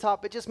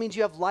mountaintop. It just means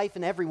you have life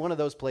in every one of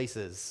those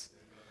places.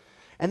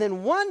 And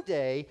then one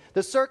day,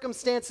 the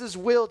circumstances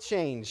will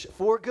change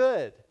for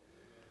good.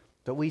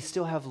 But we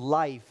still have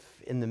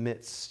life in the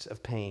midst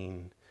of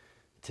pain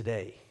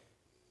today.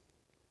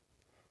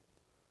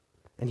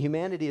 And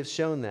humanity has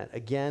shown that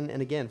again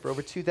and again for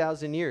over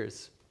 2,000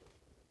 years.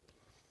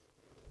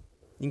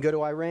 You can go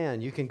to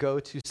Iran, you can go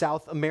to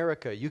South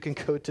America, you can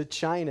go to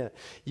China,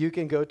 you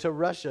can go to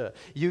Russia,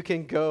 you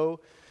can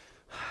go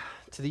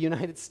to the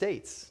United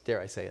States,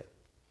 dare I say it,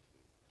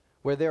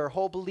 where there are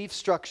whole belief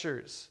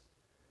structures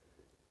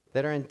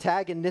that are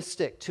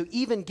antagonistic to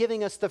even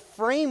giving us the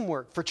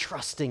framework for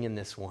trusting in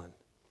this one.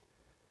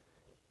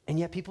 And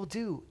yet people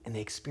do, and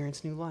they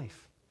experience new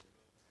life.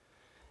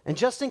 And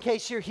just in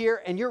case you're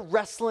here and you're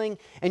wrestling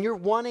and you're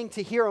wanting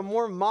to hear a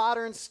more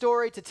modern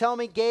story to tell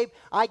me, Gabe,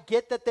 I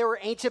get that there were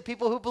ancient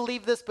people who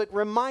believed this, but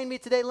remind me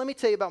today, let me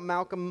tell you about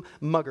Malcolm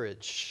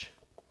Muggeridge.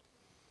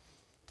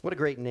 What a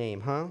great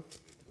name, huh?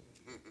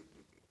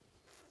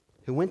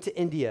 Who went to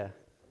India,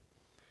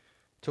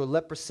 to a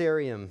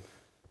leprosarium,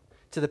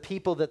 to the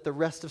people that the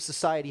rest of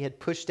society had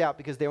pushed out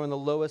because they were in the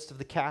lowest of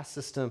the caste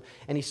system.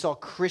 And he saw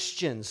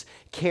Christians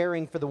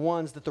caring for the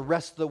ones that the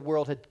rest of the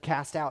world had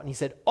cast out. And he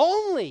said,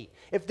 only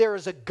if there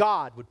is a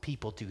God would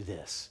people do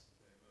this.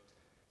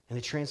 And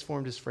it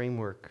transformed his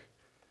framework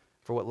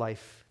for what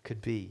life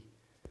could be.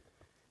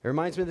 It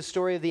reminds me of the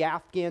story of the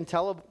Afghan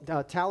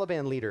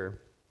Taliban leader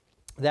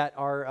that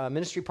our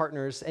ministry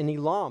partners in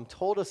Elam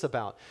told us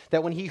about.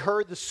 That when he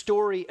heard the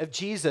story of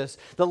Jesus,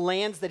 the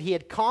lands that he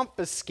had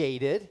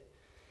confiscated,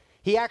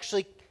 he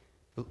actually,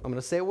 I'm going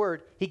to say a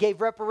word, he gave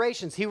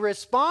reparations. He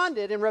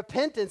responded in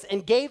repentance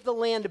and gave the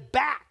land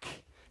back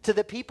to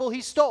the people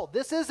he stole.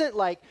 This isn't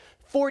like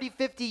 40,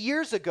 50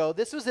 years ago.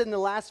 This was in the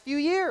last few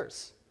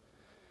years.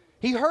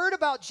 He heard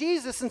about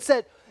Jesus and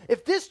said,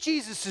 if this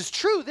Jesus is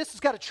true, this has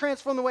got to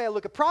transform the way I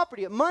look at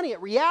property, at money,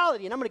 at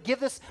reality, and I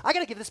got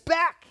to give this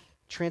back.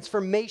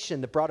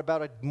 Transformation that brought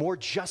about a more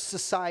just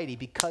society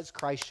because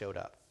Christ showed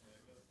up.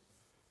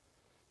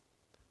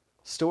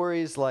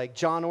 Stories like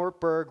John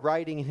Ortberg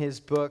writing in his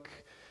book,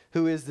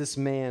 Who is This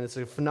Man? It's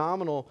a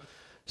phenomenal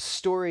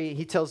story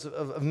he tells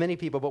of many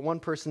people, but one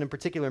person in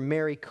particular,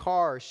 Mary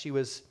Karr. She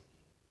was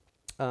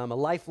a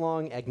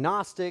lifelong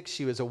agnostic.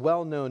 She was a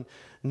well-known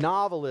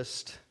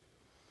novelist.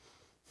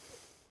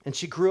 And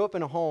she grew up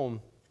in a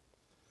home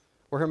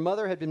where her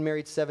mother had been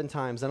married 7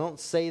 times. I don't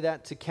say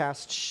that to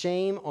cast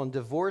shame on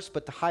divorce,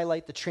 but to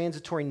highlight the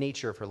transitory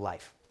nature of her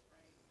life.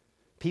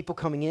 People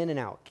coming in and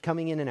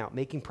out,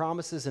 making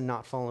promises and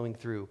not following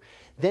through.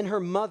 Then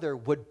her mother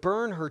would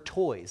burn her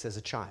toys as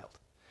a child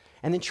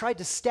and then tried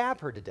to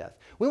stab her to death.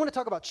 We want to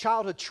talk about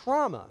childhood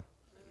trauma.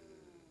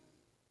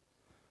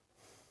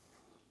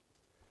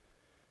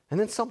 And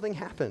then something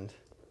happened.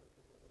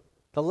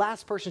 The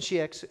last person she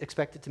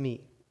expected to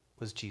meet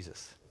was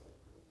Jesus.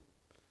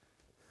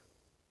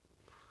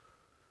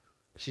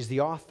 She's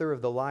the author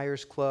of The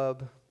Liars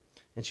Club,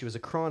 and she was a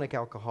chronic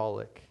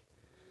alcoholic.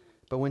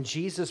 But when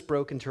Jesus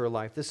broke into her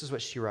life, this is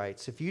what she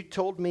writes. If you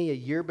told me a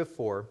year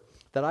before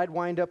that I'd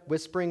wind up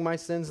whispering my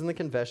sins in the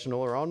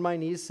confessional or on my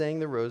knees saying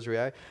the rosary,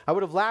 I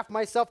would have laughed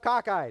myself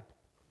cockeyed.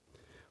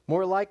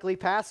 More likely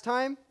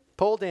pastime,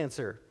 pole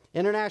dancer,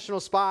 international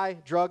spy,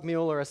 drug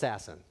mule, or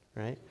assassin,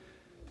 right?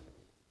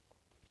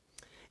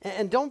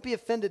 And don't be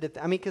offended at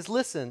that. Because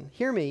listen,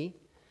 hear me.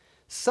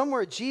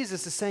 Somewhere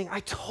Jesus is saying,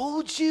 I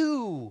told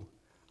you,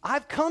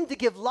 I've come to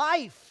give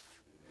life.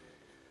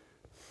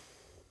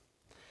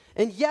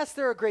 And yes,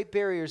 there are great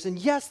barriers, and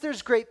yes,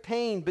 there's great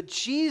pain, but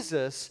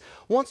Jesus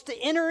wants to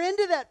enter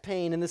into that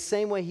pain in the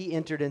same way he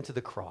entered into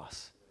the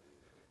cross.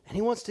 And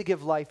he wants to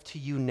give life to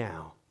you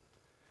now.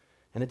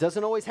 And it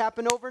doesn't always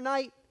happen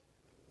overnight,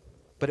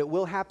 but it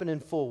will happen in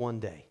full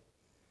one day.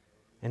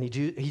 And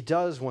he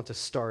does want to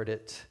start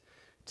it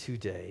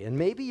today. And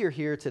maybe you're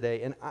here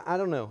today, and I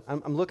don't know.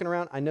 I'm looking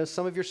around. I know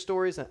some of your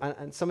stories,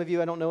 and some of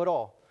you I don't know at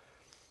all.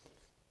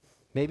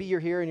 Maybe you're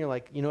here and you're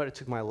like, you know what? It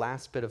took my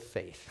last bit of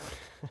faith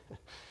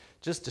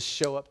just to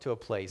show up to a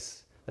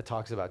place that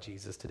talks about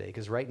Jesus today.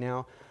 Because right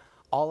now,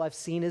 all I've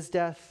seen is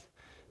death.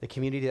 The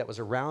community that was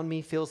around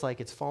me feels like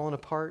it's fallen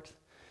apart.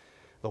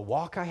 The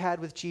walk I had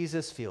with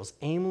Jesus feels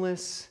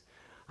aimless.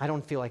 I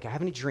don't feel like I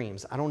have any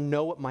dreams. I don't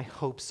know what my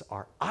hopes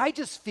are. I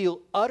just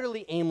feel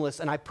utterly aimless,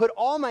 and I put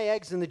all my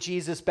eggs in the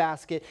Jesus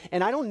basket,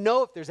 and I don't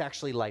know if there's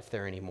actually life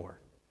there anymore.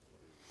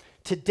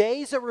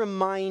 Today's a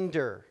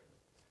reminder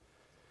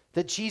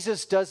that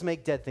Jesus does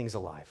make dead things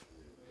alive.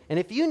 And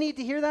if you need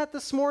to hear that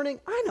this morning,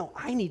 I know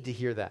I need to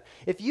hear that.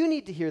 If you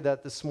need to hear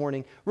that this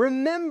morning,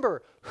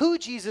 remember who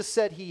Jesus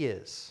said he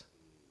is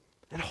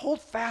and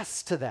hold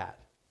fast to that.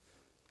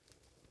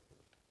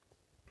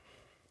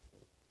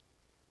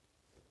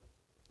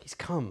 He's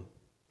come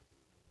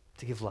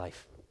to give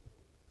life.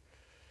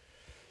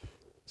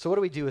 So what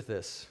do we do with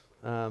this?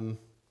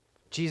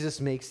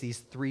 Jesus makes these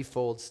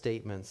threefold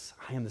statements.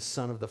 I am the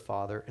Son of the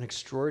Father, an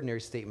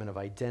extraordinary statement of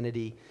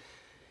identity.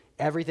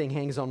 Everything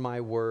hangs on my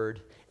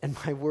word, and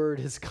my word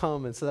has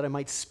come, and so that I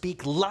might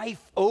speak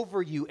life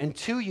over you and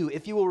to you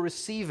if you will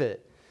receive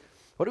it.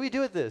 What do we do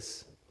with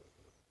this?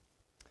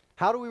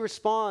 How do we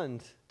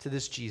respond to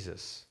this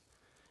Jesus?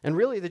 And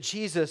really the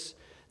Jesus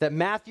that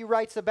Matthew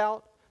writes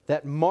about,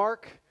 that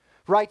Mark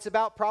writes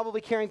about, probably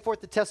carrying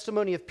forth the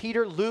testimony of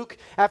Peter, Luke,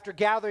 after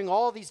gathering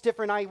all these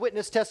different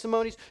eyewitness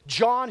testimonies,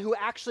 John, who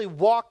actually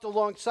walked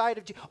alongside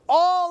of Jesus,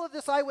 all of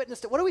this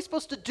eyewitness. What are we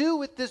supposed to do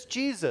with this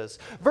Jesus?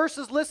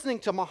 Versus listening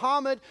to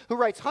Muhammad, who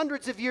writes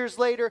hundreds of years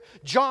later,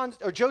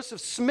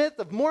 Joseph Smith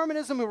of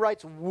Mormonism, who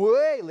writes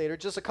way later,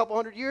 just a couple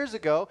hundred years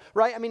ago,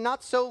 right?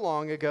 Not so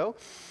long ago.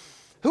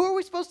 Who are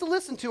we supposed to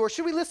listen to? Or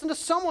should we listen to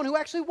someone who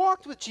actually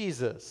walked with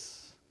Jesus?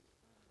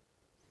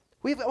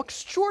 We have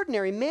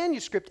extraordinary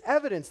manuscript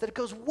evidence that it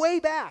goes way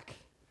back,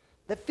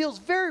 that feels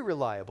very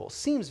reliable,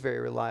 seems very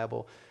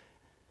reliable,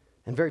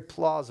 and very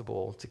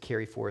plausible to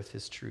carry forth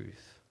his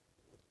truth.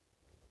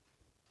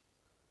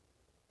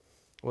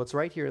 Well, it's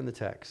right here in the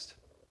text.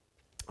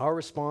 Our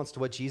response to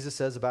what Jesus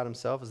says about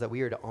himself is that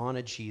we are to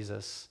honor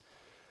Jesus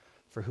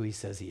for who he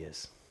says he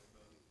is.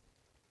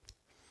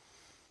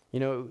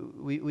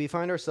 We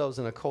find ourselves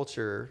in a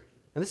culture,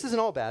 and this isn't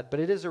all bad, but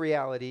it is a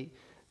reality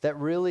that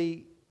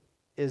really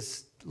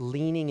is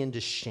leaning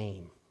into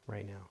shame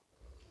right now.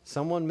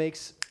 Someone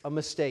makes a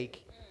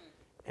mistake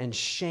and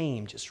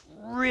shame just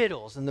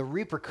riddles, and the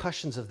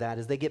repercussions of that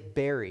is they get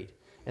buried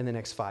in the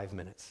next 5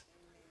 minutes.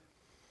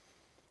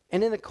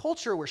 And in a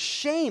culture where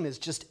shame is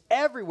just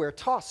everywhere,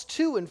 tossed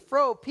to and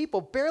fro,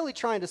 people barely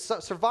trying to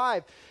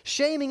survive,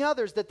 shaming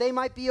others that they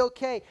might be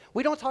okay,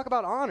 we don't talk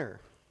about honor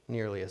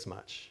nearly as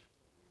much.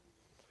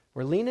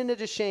 We're leaning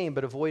into shame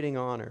but avoiding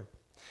honor.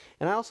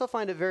 And I also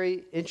find it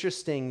very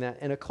interesting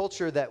that in a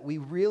culture that we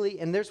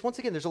really, and there's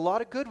a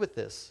lot of good with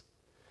this,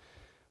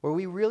 where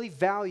we really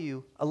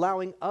value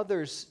allowing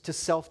others to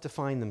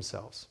self-define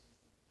themselves,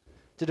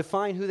 to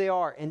define who they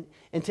are, and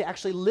to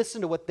actually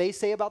listen to what they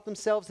say about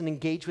themselves and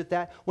engage with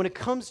that. When it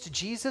comes to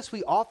Jesus,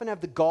 we often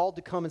have the gall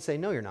to come and say,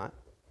 no, you're not.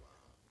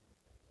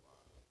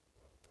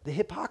 The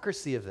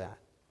hypocrisy of that.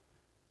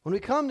 When we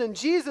come to, and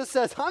Jesus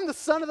says, I'm the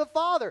Son of the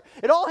Father.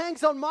 It all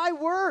hangs on my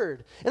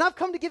word. And I've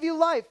come to give you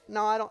life.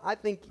 No, I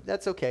think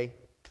that's okay.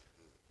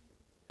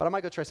 But I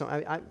might go try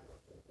something.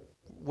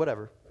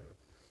 Whatever.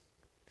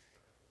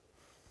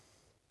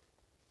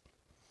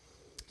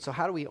 So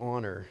how do we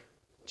honor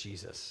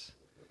Jesus?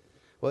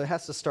 Well, it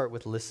has to start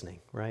with listening,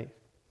 right?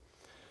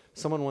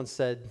 Someone once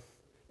said,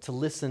 to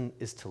listen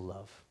is to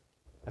love.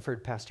 I've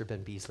heard Pastor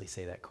Ben Beasley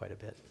say that quite a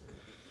bit.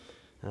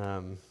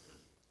 And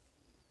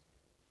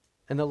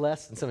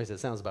somebody said,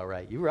 sounds about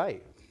right. You're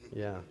right.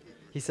 Yeah.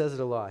 He says it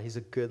a lot. He's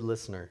a good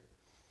listener.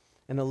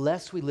 And the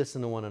less we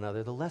listen to one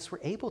another, the less we're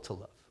able to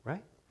love,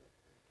 right?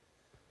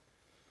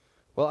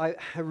 Well, I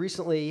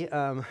recently,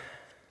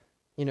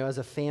 as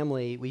a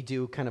family, we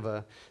do kind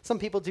of some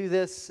people do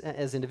this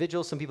as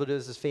individuals, some people do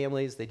this as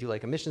families. They do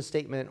like a mission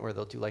statement, or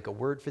they'll do like a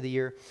word for the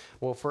year.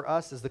 Well, for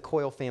us as the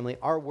Coyle family,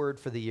 our word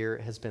for the year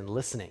has been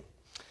listening.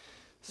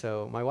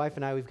 So my wife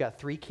and I, we've got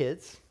 3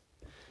 kids.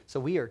 So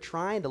we are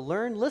trying to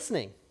learn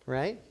listening,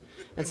 right?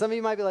 And some of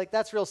you might be like,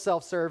 that's real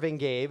self-serving,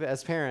 Gabe,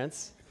 as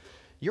parents.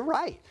 You're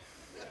right.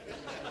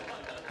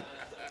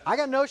 I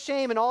got no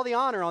shame and all the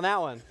honor on that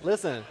one.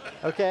 Listen,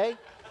 okay?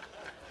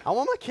 I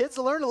want my kids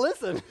to learn to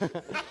listen.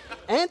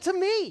 And to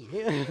me.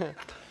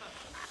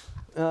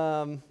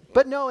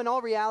 But no, in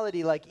all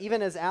reality, like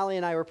even as Allie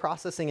and I were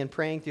processing and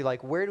praying through,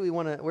 like where do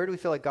we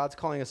feel like God's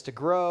calling us to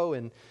grow,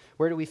 and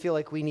where do we feel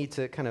like we need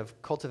to kind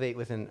of cultivate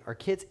within our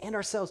kids and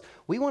ourselves?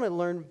 We want to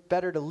learn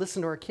better to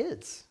listen to our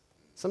kids.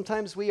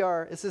 Sometimes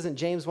this isn't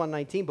James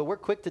 1:19, but we're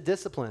quick to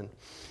discipline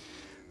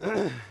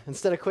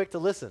instead of quick to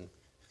listen.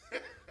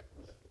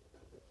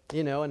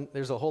 And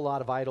there's a whole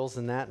lot of idols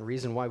in that and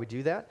reason why we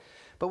do that.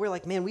 But we're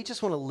like, man, we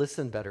just want to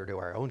listen better to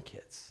our own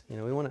kids.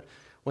 We want to,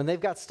 when they've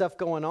got stuff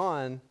going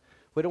on,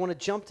 we don't want to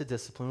jump to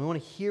discipline. We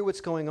want to hear what's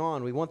going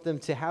on. We want them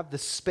to have the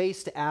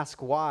space to ask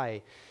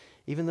why,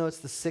 even though it's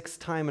the 6th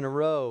time in a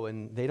row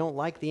and they don't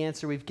like the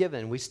answer we've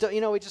given. We still,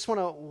 we just want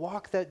to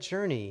walk that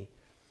journey.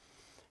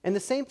 And the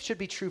same should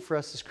be true for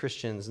us as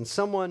Christians. And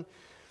someone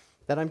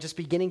that I'm just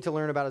beginning to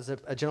learn about is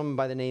a gentleman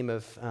by the name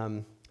of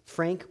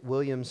Frank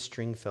William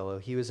Stringfellow.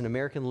 He was an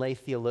American lay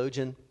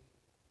theologian.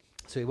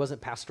 So he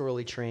wasn't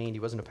pastorally trained. He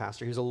wasn't a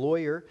pastor. He was a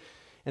lawyer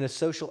and a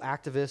social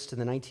activist in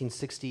the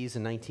 1960s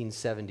and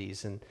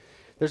 1970s. And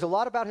there's a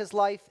lot about his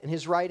life and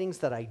his writings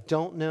that I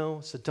don't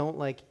know. So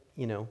don't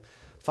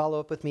follow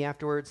up with me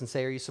afterwards and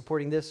say, are you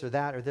supporting this or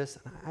that or this?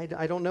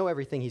 I don't know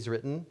everything he's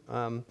written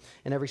and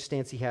every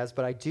stance he has,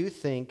 but I do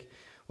think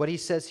what he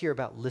says here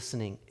about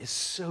listening is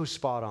so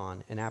spot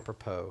on and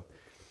apropos.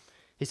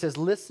 He says,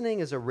 listening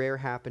is a rare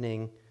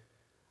happening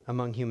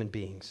among human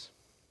beings.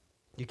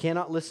 You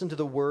cannot listen to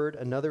the word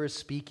another is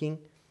speaking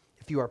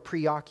if you are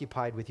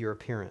preoccupied with your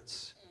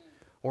appearance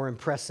or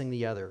impressing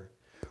the other,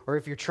 or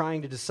if you're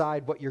trying to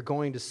decide what you're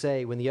going to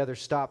say when the other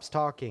stops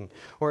talking,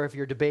 or if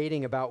you're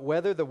debating about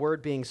whether the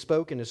word being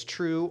spoken is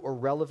true or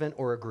relevant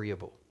or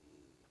agreeable.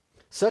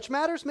 Such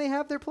matters may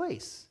have their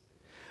place,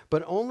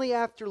 but only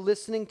after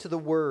listening to the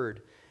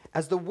word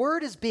as the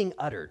word is being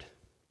uttered.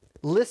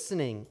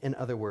 Listening, in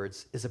other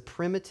words, is a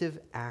primitive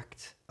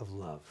act of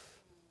love,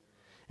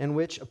 in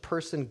which a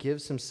person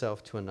gives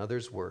himself to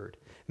another's word,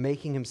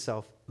 making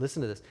himself,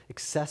 listen to this,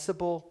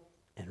 accessible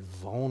and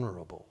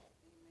vulnerable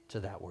to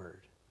that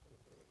word.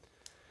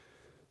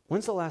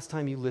 When's the last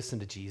time you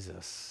listened to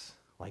Jesus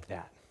like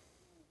that?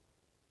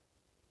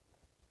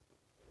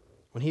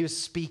 When he was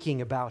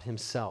speaking about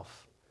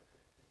himself,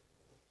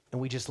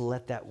 and we just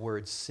let that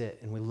word sit,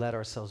 and we let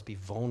ourselves be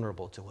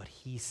vulnerable to what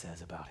he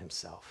says about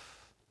himself.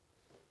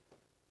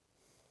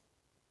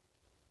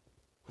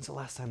 When's the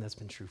last time that's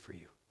been true for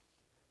you?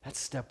 That's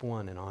step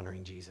 1 in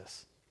honoring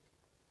Jesus.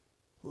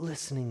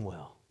 Listening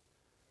well,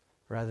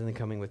 rather than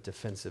coming with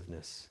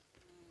defensiveness.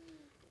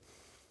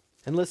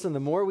 And listen, the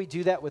more we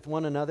do that with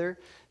one another,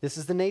 this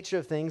is the nature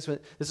of things.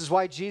 This is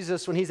why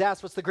Jesus, when he's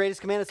asked what's the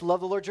greatest commandment, it's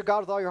love the Lord your God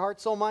with all your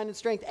heart, soul, mind, and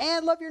strength,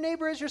 and love your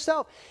neighbor as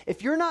yourself.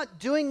 If you're not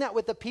doing that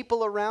with the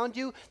people around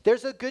you,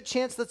 there's a good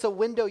chance that's a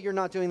window you're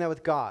not doing that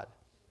with God.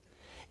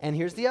 And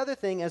here's the other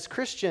thing, as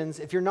Christians,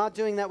 if you're not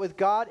doing that with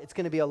God, it's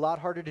going to be a lot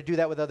harder to do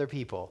that with other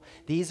people.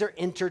 These are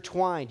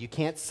intertwined. You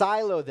can't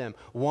silo them.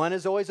 One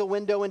is always a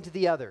window into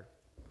the other.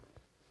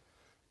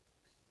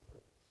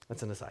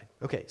 That's an aside.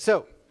 Okay,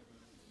 so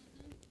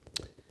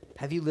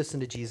have you listened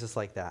to Jesus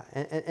like that?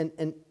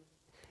 And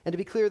to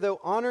be clear,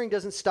 though, honoring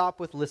doesn't stop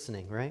with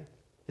listening, right?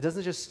 It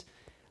doesn't just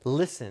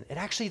listen. It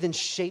actually then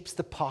shapes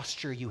the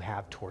posture you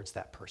have towards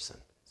that person.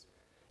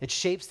 It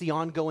shapes the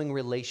ongoing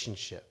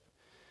relationship.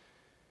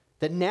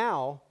 That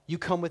now you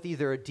come with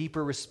either a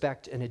deeper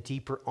respect and a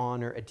deeper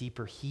honor, a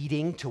deeper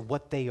heeding to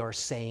what they are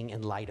saying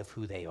in light of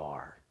who they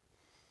are.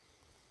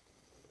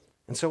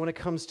 And so when it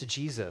comes to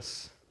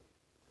Jesus,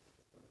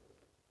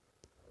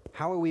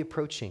 how are we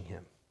approaching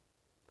him?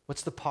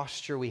 What's the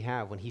posture we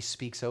have when he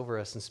speaks over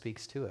us and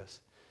speaks to us?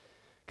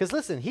 Because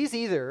listen, he's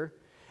either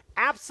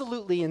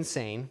absolutely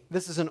insane.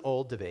 This is an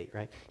old debate,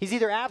 right? He's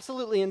either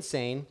absolutely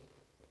insane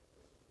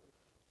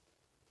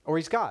or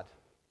he's God.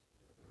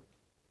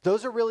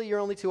 Those are really your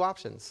only 2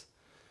 options.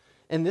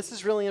 and this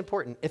is really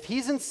important, if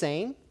he's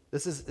insane,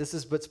 this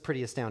is what's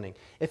pretty astounding.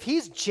 If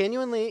he's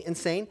genuinely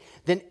insane,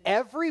 then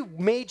every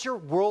major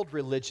world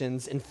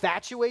religion's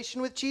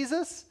infatuation with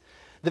Jesus,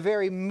 the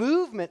very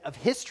movement of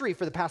history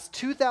for the past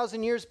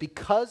 2,000 years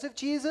because of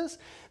Jesus,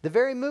 the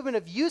very movement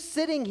of you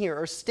sitting here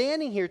or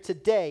standing here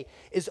today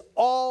is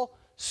all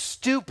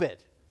stupid.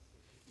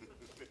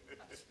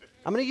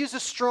 I'm going to use a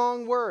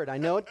strong word. I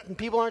know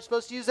people aren't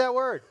supposed to use that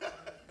word.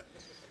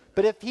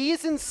 But if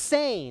he's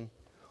insane,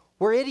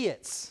 we're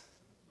idiots.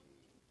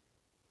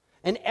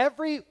 And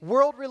every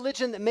world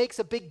religion that makes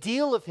a big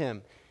deal of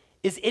him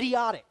is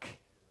idiotic.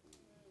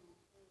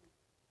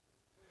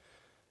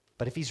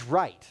 But if he's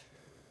right,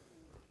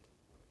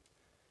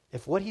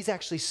 if what he's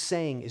actually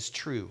saying is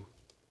true,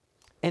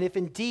 and if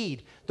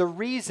indeed the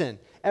reason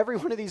every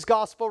one of these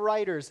gospel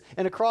writers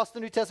and across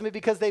the New Testament,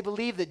 because they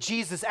believe that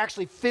Jesus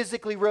actually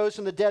physically rose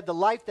from the dead, the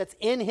life that's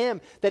in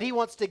him that he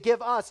wants to give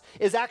us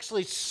is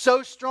actually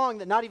so strong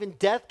that not even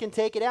death can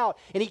take it out,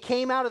 and he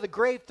came out of the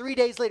grave 3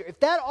 days later, if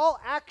that all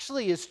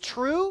actually is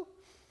true,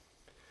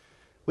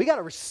 we got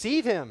to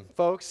receive him,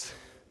 folks.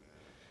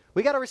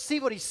 We got to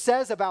receive what he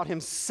says about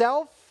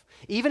himself,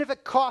 even if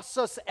it costs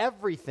us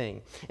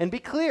everything. And be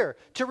clear,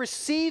 to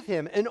receive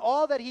him and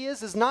all that he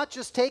is not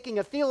just taking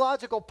a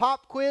theological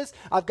pop quiz.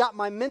 I've got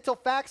my mental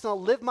facts and I'll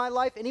live my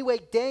life any way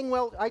dang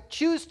well I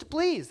choose to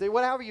please.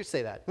 However you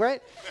say that, right?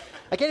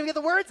 I can't even get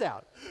the words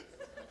out.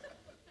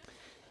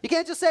 You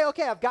can't just say,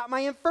 okay, I've got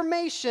my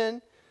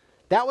information.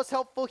 That was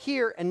helpful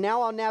here, and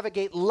now I'll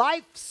navigate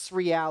life's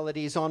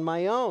realities on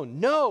my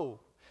own. No.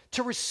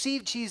 To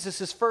receive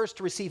Jesus is first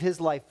to receive his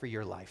life for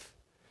your life.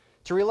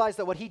 To realize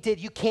that what he did,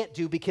 you can't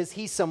do because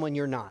he's someone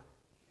you're not.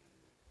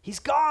 He's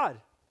God.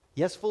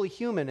 Yes, fully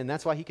human, and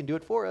that's why he can do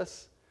it for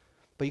us.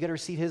 But you got to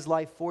receive his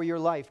life for your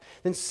life.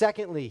 Then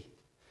secondly,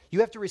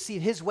 you have to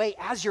receive his way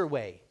as your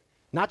way.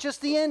 Not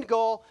just the end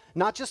goal,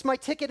 not just my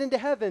ticket into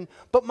heaven,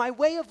 but my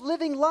way of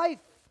living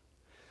life.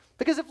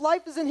 Because if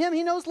life is in him,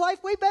 he knows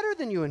life way better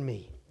than you and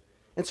me.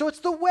 And so it's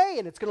the way,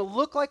 and it's going to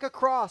look like a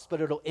cross,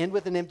 but it'll end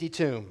with an empty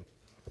tomb.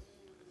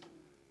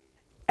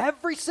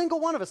 Every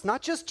single one of us,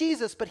 not just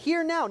Jesus, but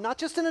here now, not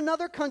just in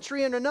another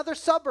country, in another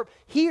suburb,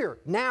 here,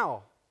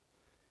 now.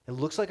 It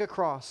looks like a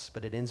cross,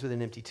 but it ends with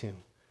an empty tomb.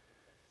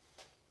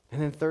 And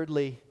then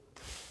thirdly,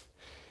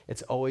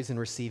 it's always in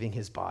receiving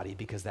his body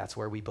because that's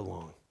where we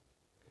belong.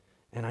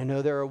 And I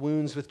know there are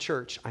wounds with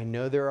church. I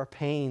know there are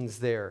pains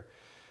there.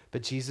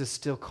 But Jesus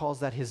still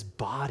calls that his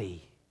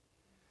body,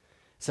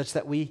 such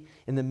that we,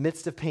 in the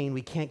midst of pain,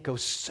 we can't go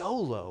so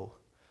low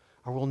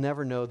or we'll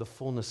never know the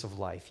fullness of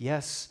life.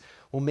 Yes,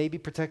 we'll maybe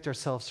protect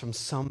ourselves from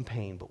some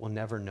pain, but we'll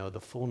never know the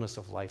fullness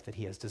of life that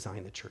he has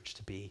designed the church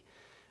to be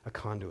a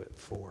conduit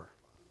for.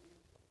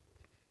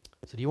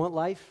 So do you want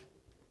life?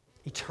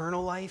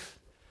 Eternal life?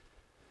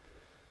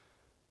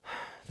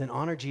 Then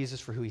honor Jesus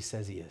for who he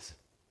says he is.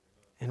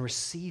 And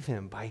receive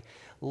him by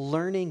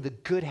learning the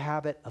good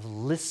habit of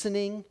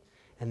listening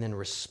and then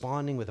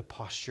responding with a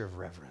posture of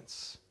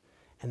reverence.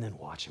 And then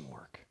watch him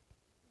work.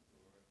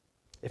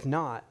 If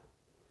not,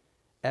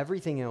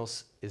 everything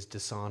else is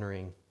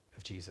dishonoring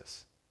of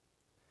Jesus.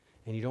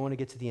 And you don't want to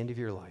get to the end of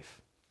your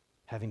life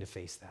having to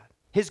face that.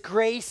 His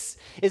grace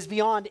is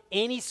beyond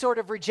any sort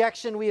of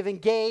rejection we have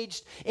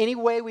engaged, any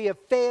way we have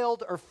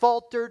failed or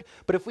faltered.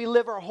 But if we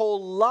live our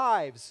whole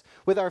lives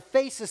with our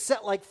faces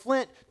set like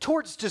flint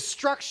towards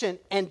destruction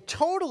and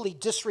totally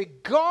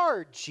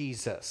disregard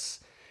Jesus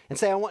and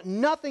say, I want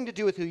nothing to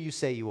do with who you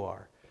say you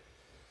are,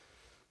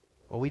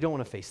 well, we don't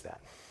want to face that.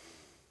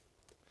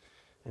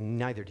 And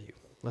neither do you.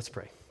 Let's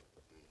pray.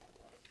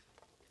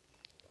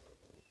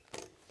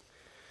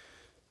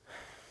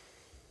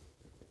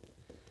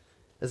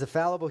 As a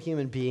fallible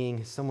human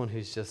being, someone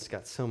who's just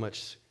got so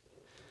much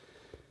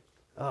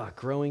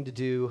growing to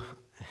do,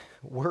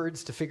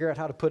 words to figure out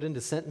how to put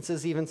into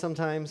sentences even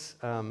sometimes,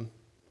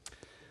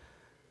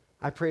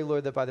 I pray,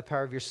 Lord, that by the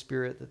power of your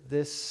Spirit, that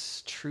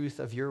this truth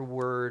of your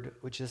word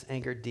would just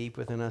anchor deep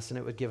within us, and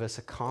it would give us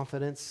a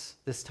confidence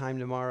this time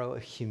tomorrow, a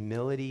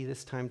humility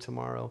this time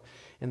tomorrow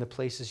in the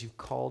places you've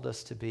called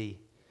us to be.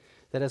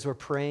 That as we're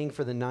praying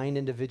for the 9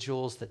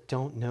 individuals that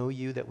don't know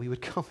you, that we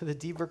would come with a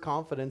deeper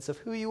confidence of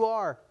who you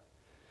are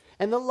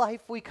and the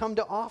life we come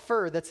to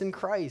offer that's in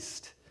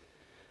Christ,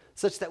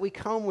 such that we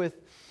come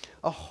with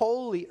a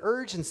holy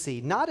urgency,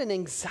 not an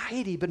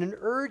anxiety, but an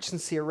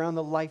urgency around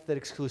the life that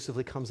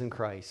exclusively comes in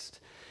Christ.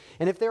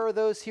 And if there are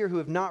those here who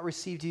have not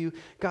received you,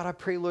 God, I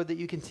pray, Lord, that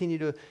you continue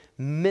to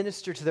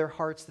minister to their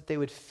hearts, that they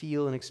would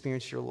feel and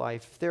experience your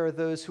life. If there are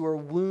those who are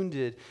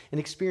wounded and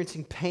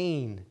experiencing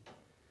pain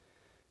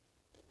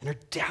and are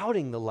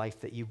doubting the life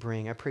that you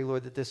bring, I pray,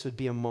 Lord, that this would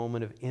be a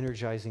moment of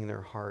energizing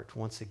their heart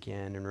once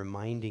again and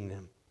reminding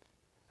them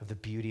of the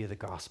beauty of the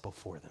gospel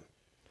for them.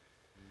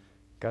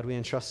 God, we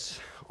entrust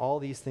all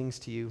these things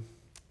to you.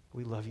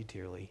 We love you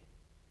dearly.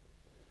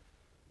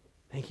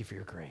 Thank you for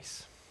your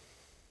grace.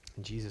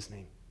 In Jesus'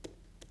 name,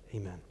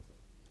 amen.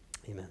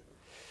 Amen.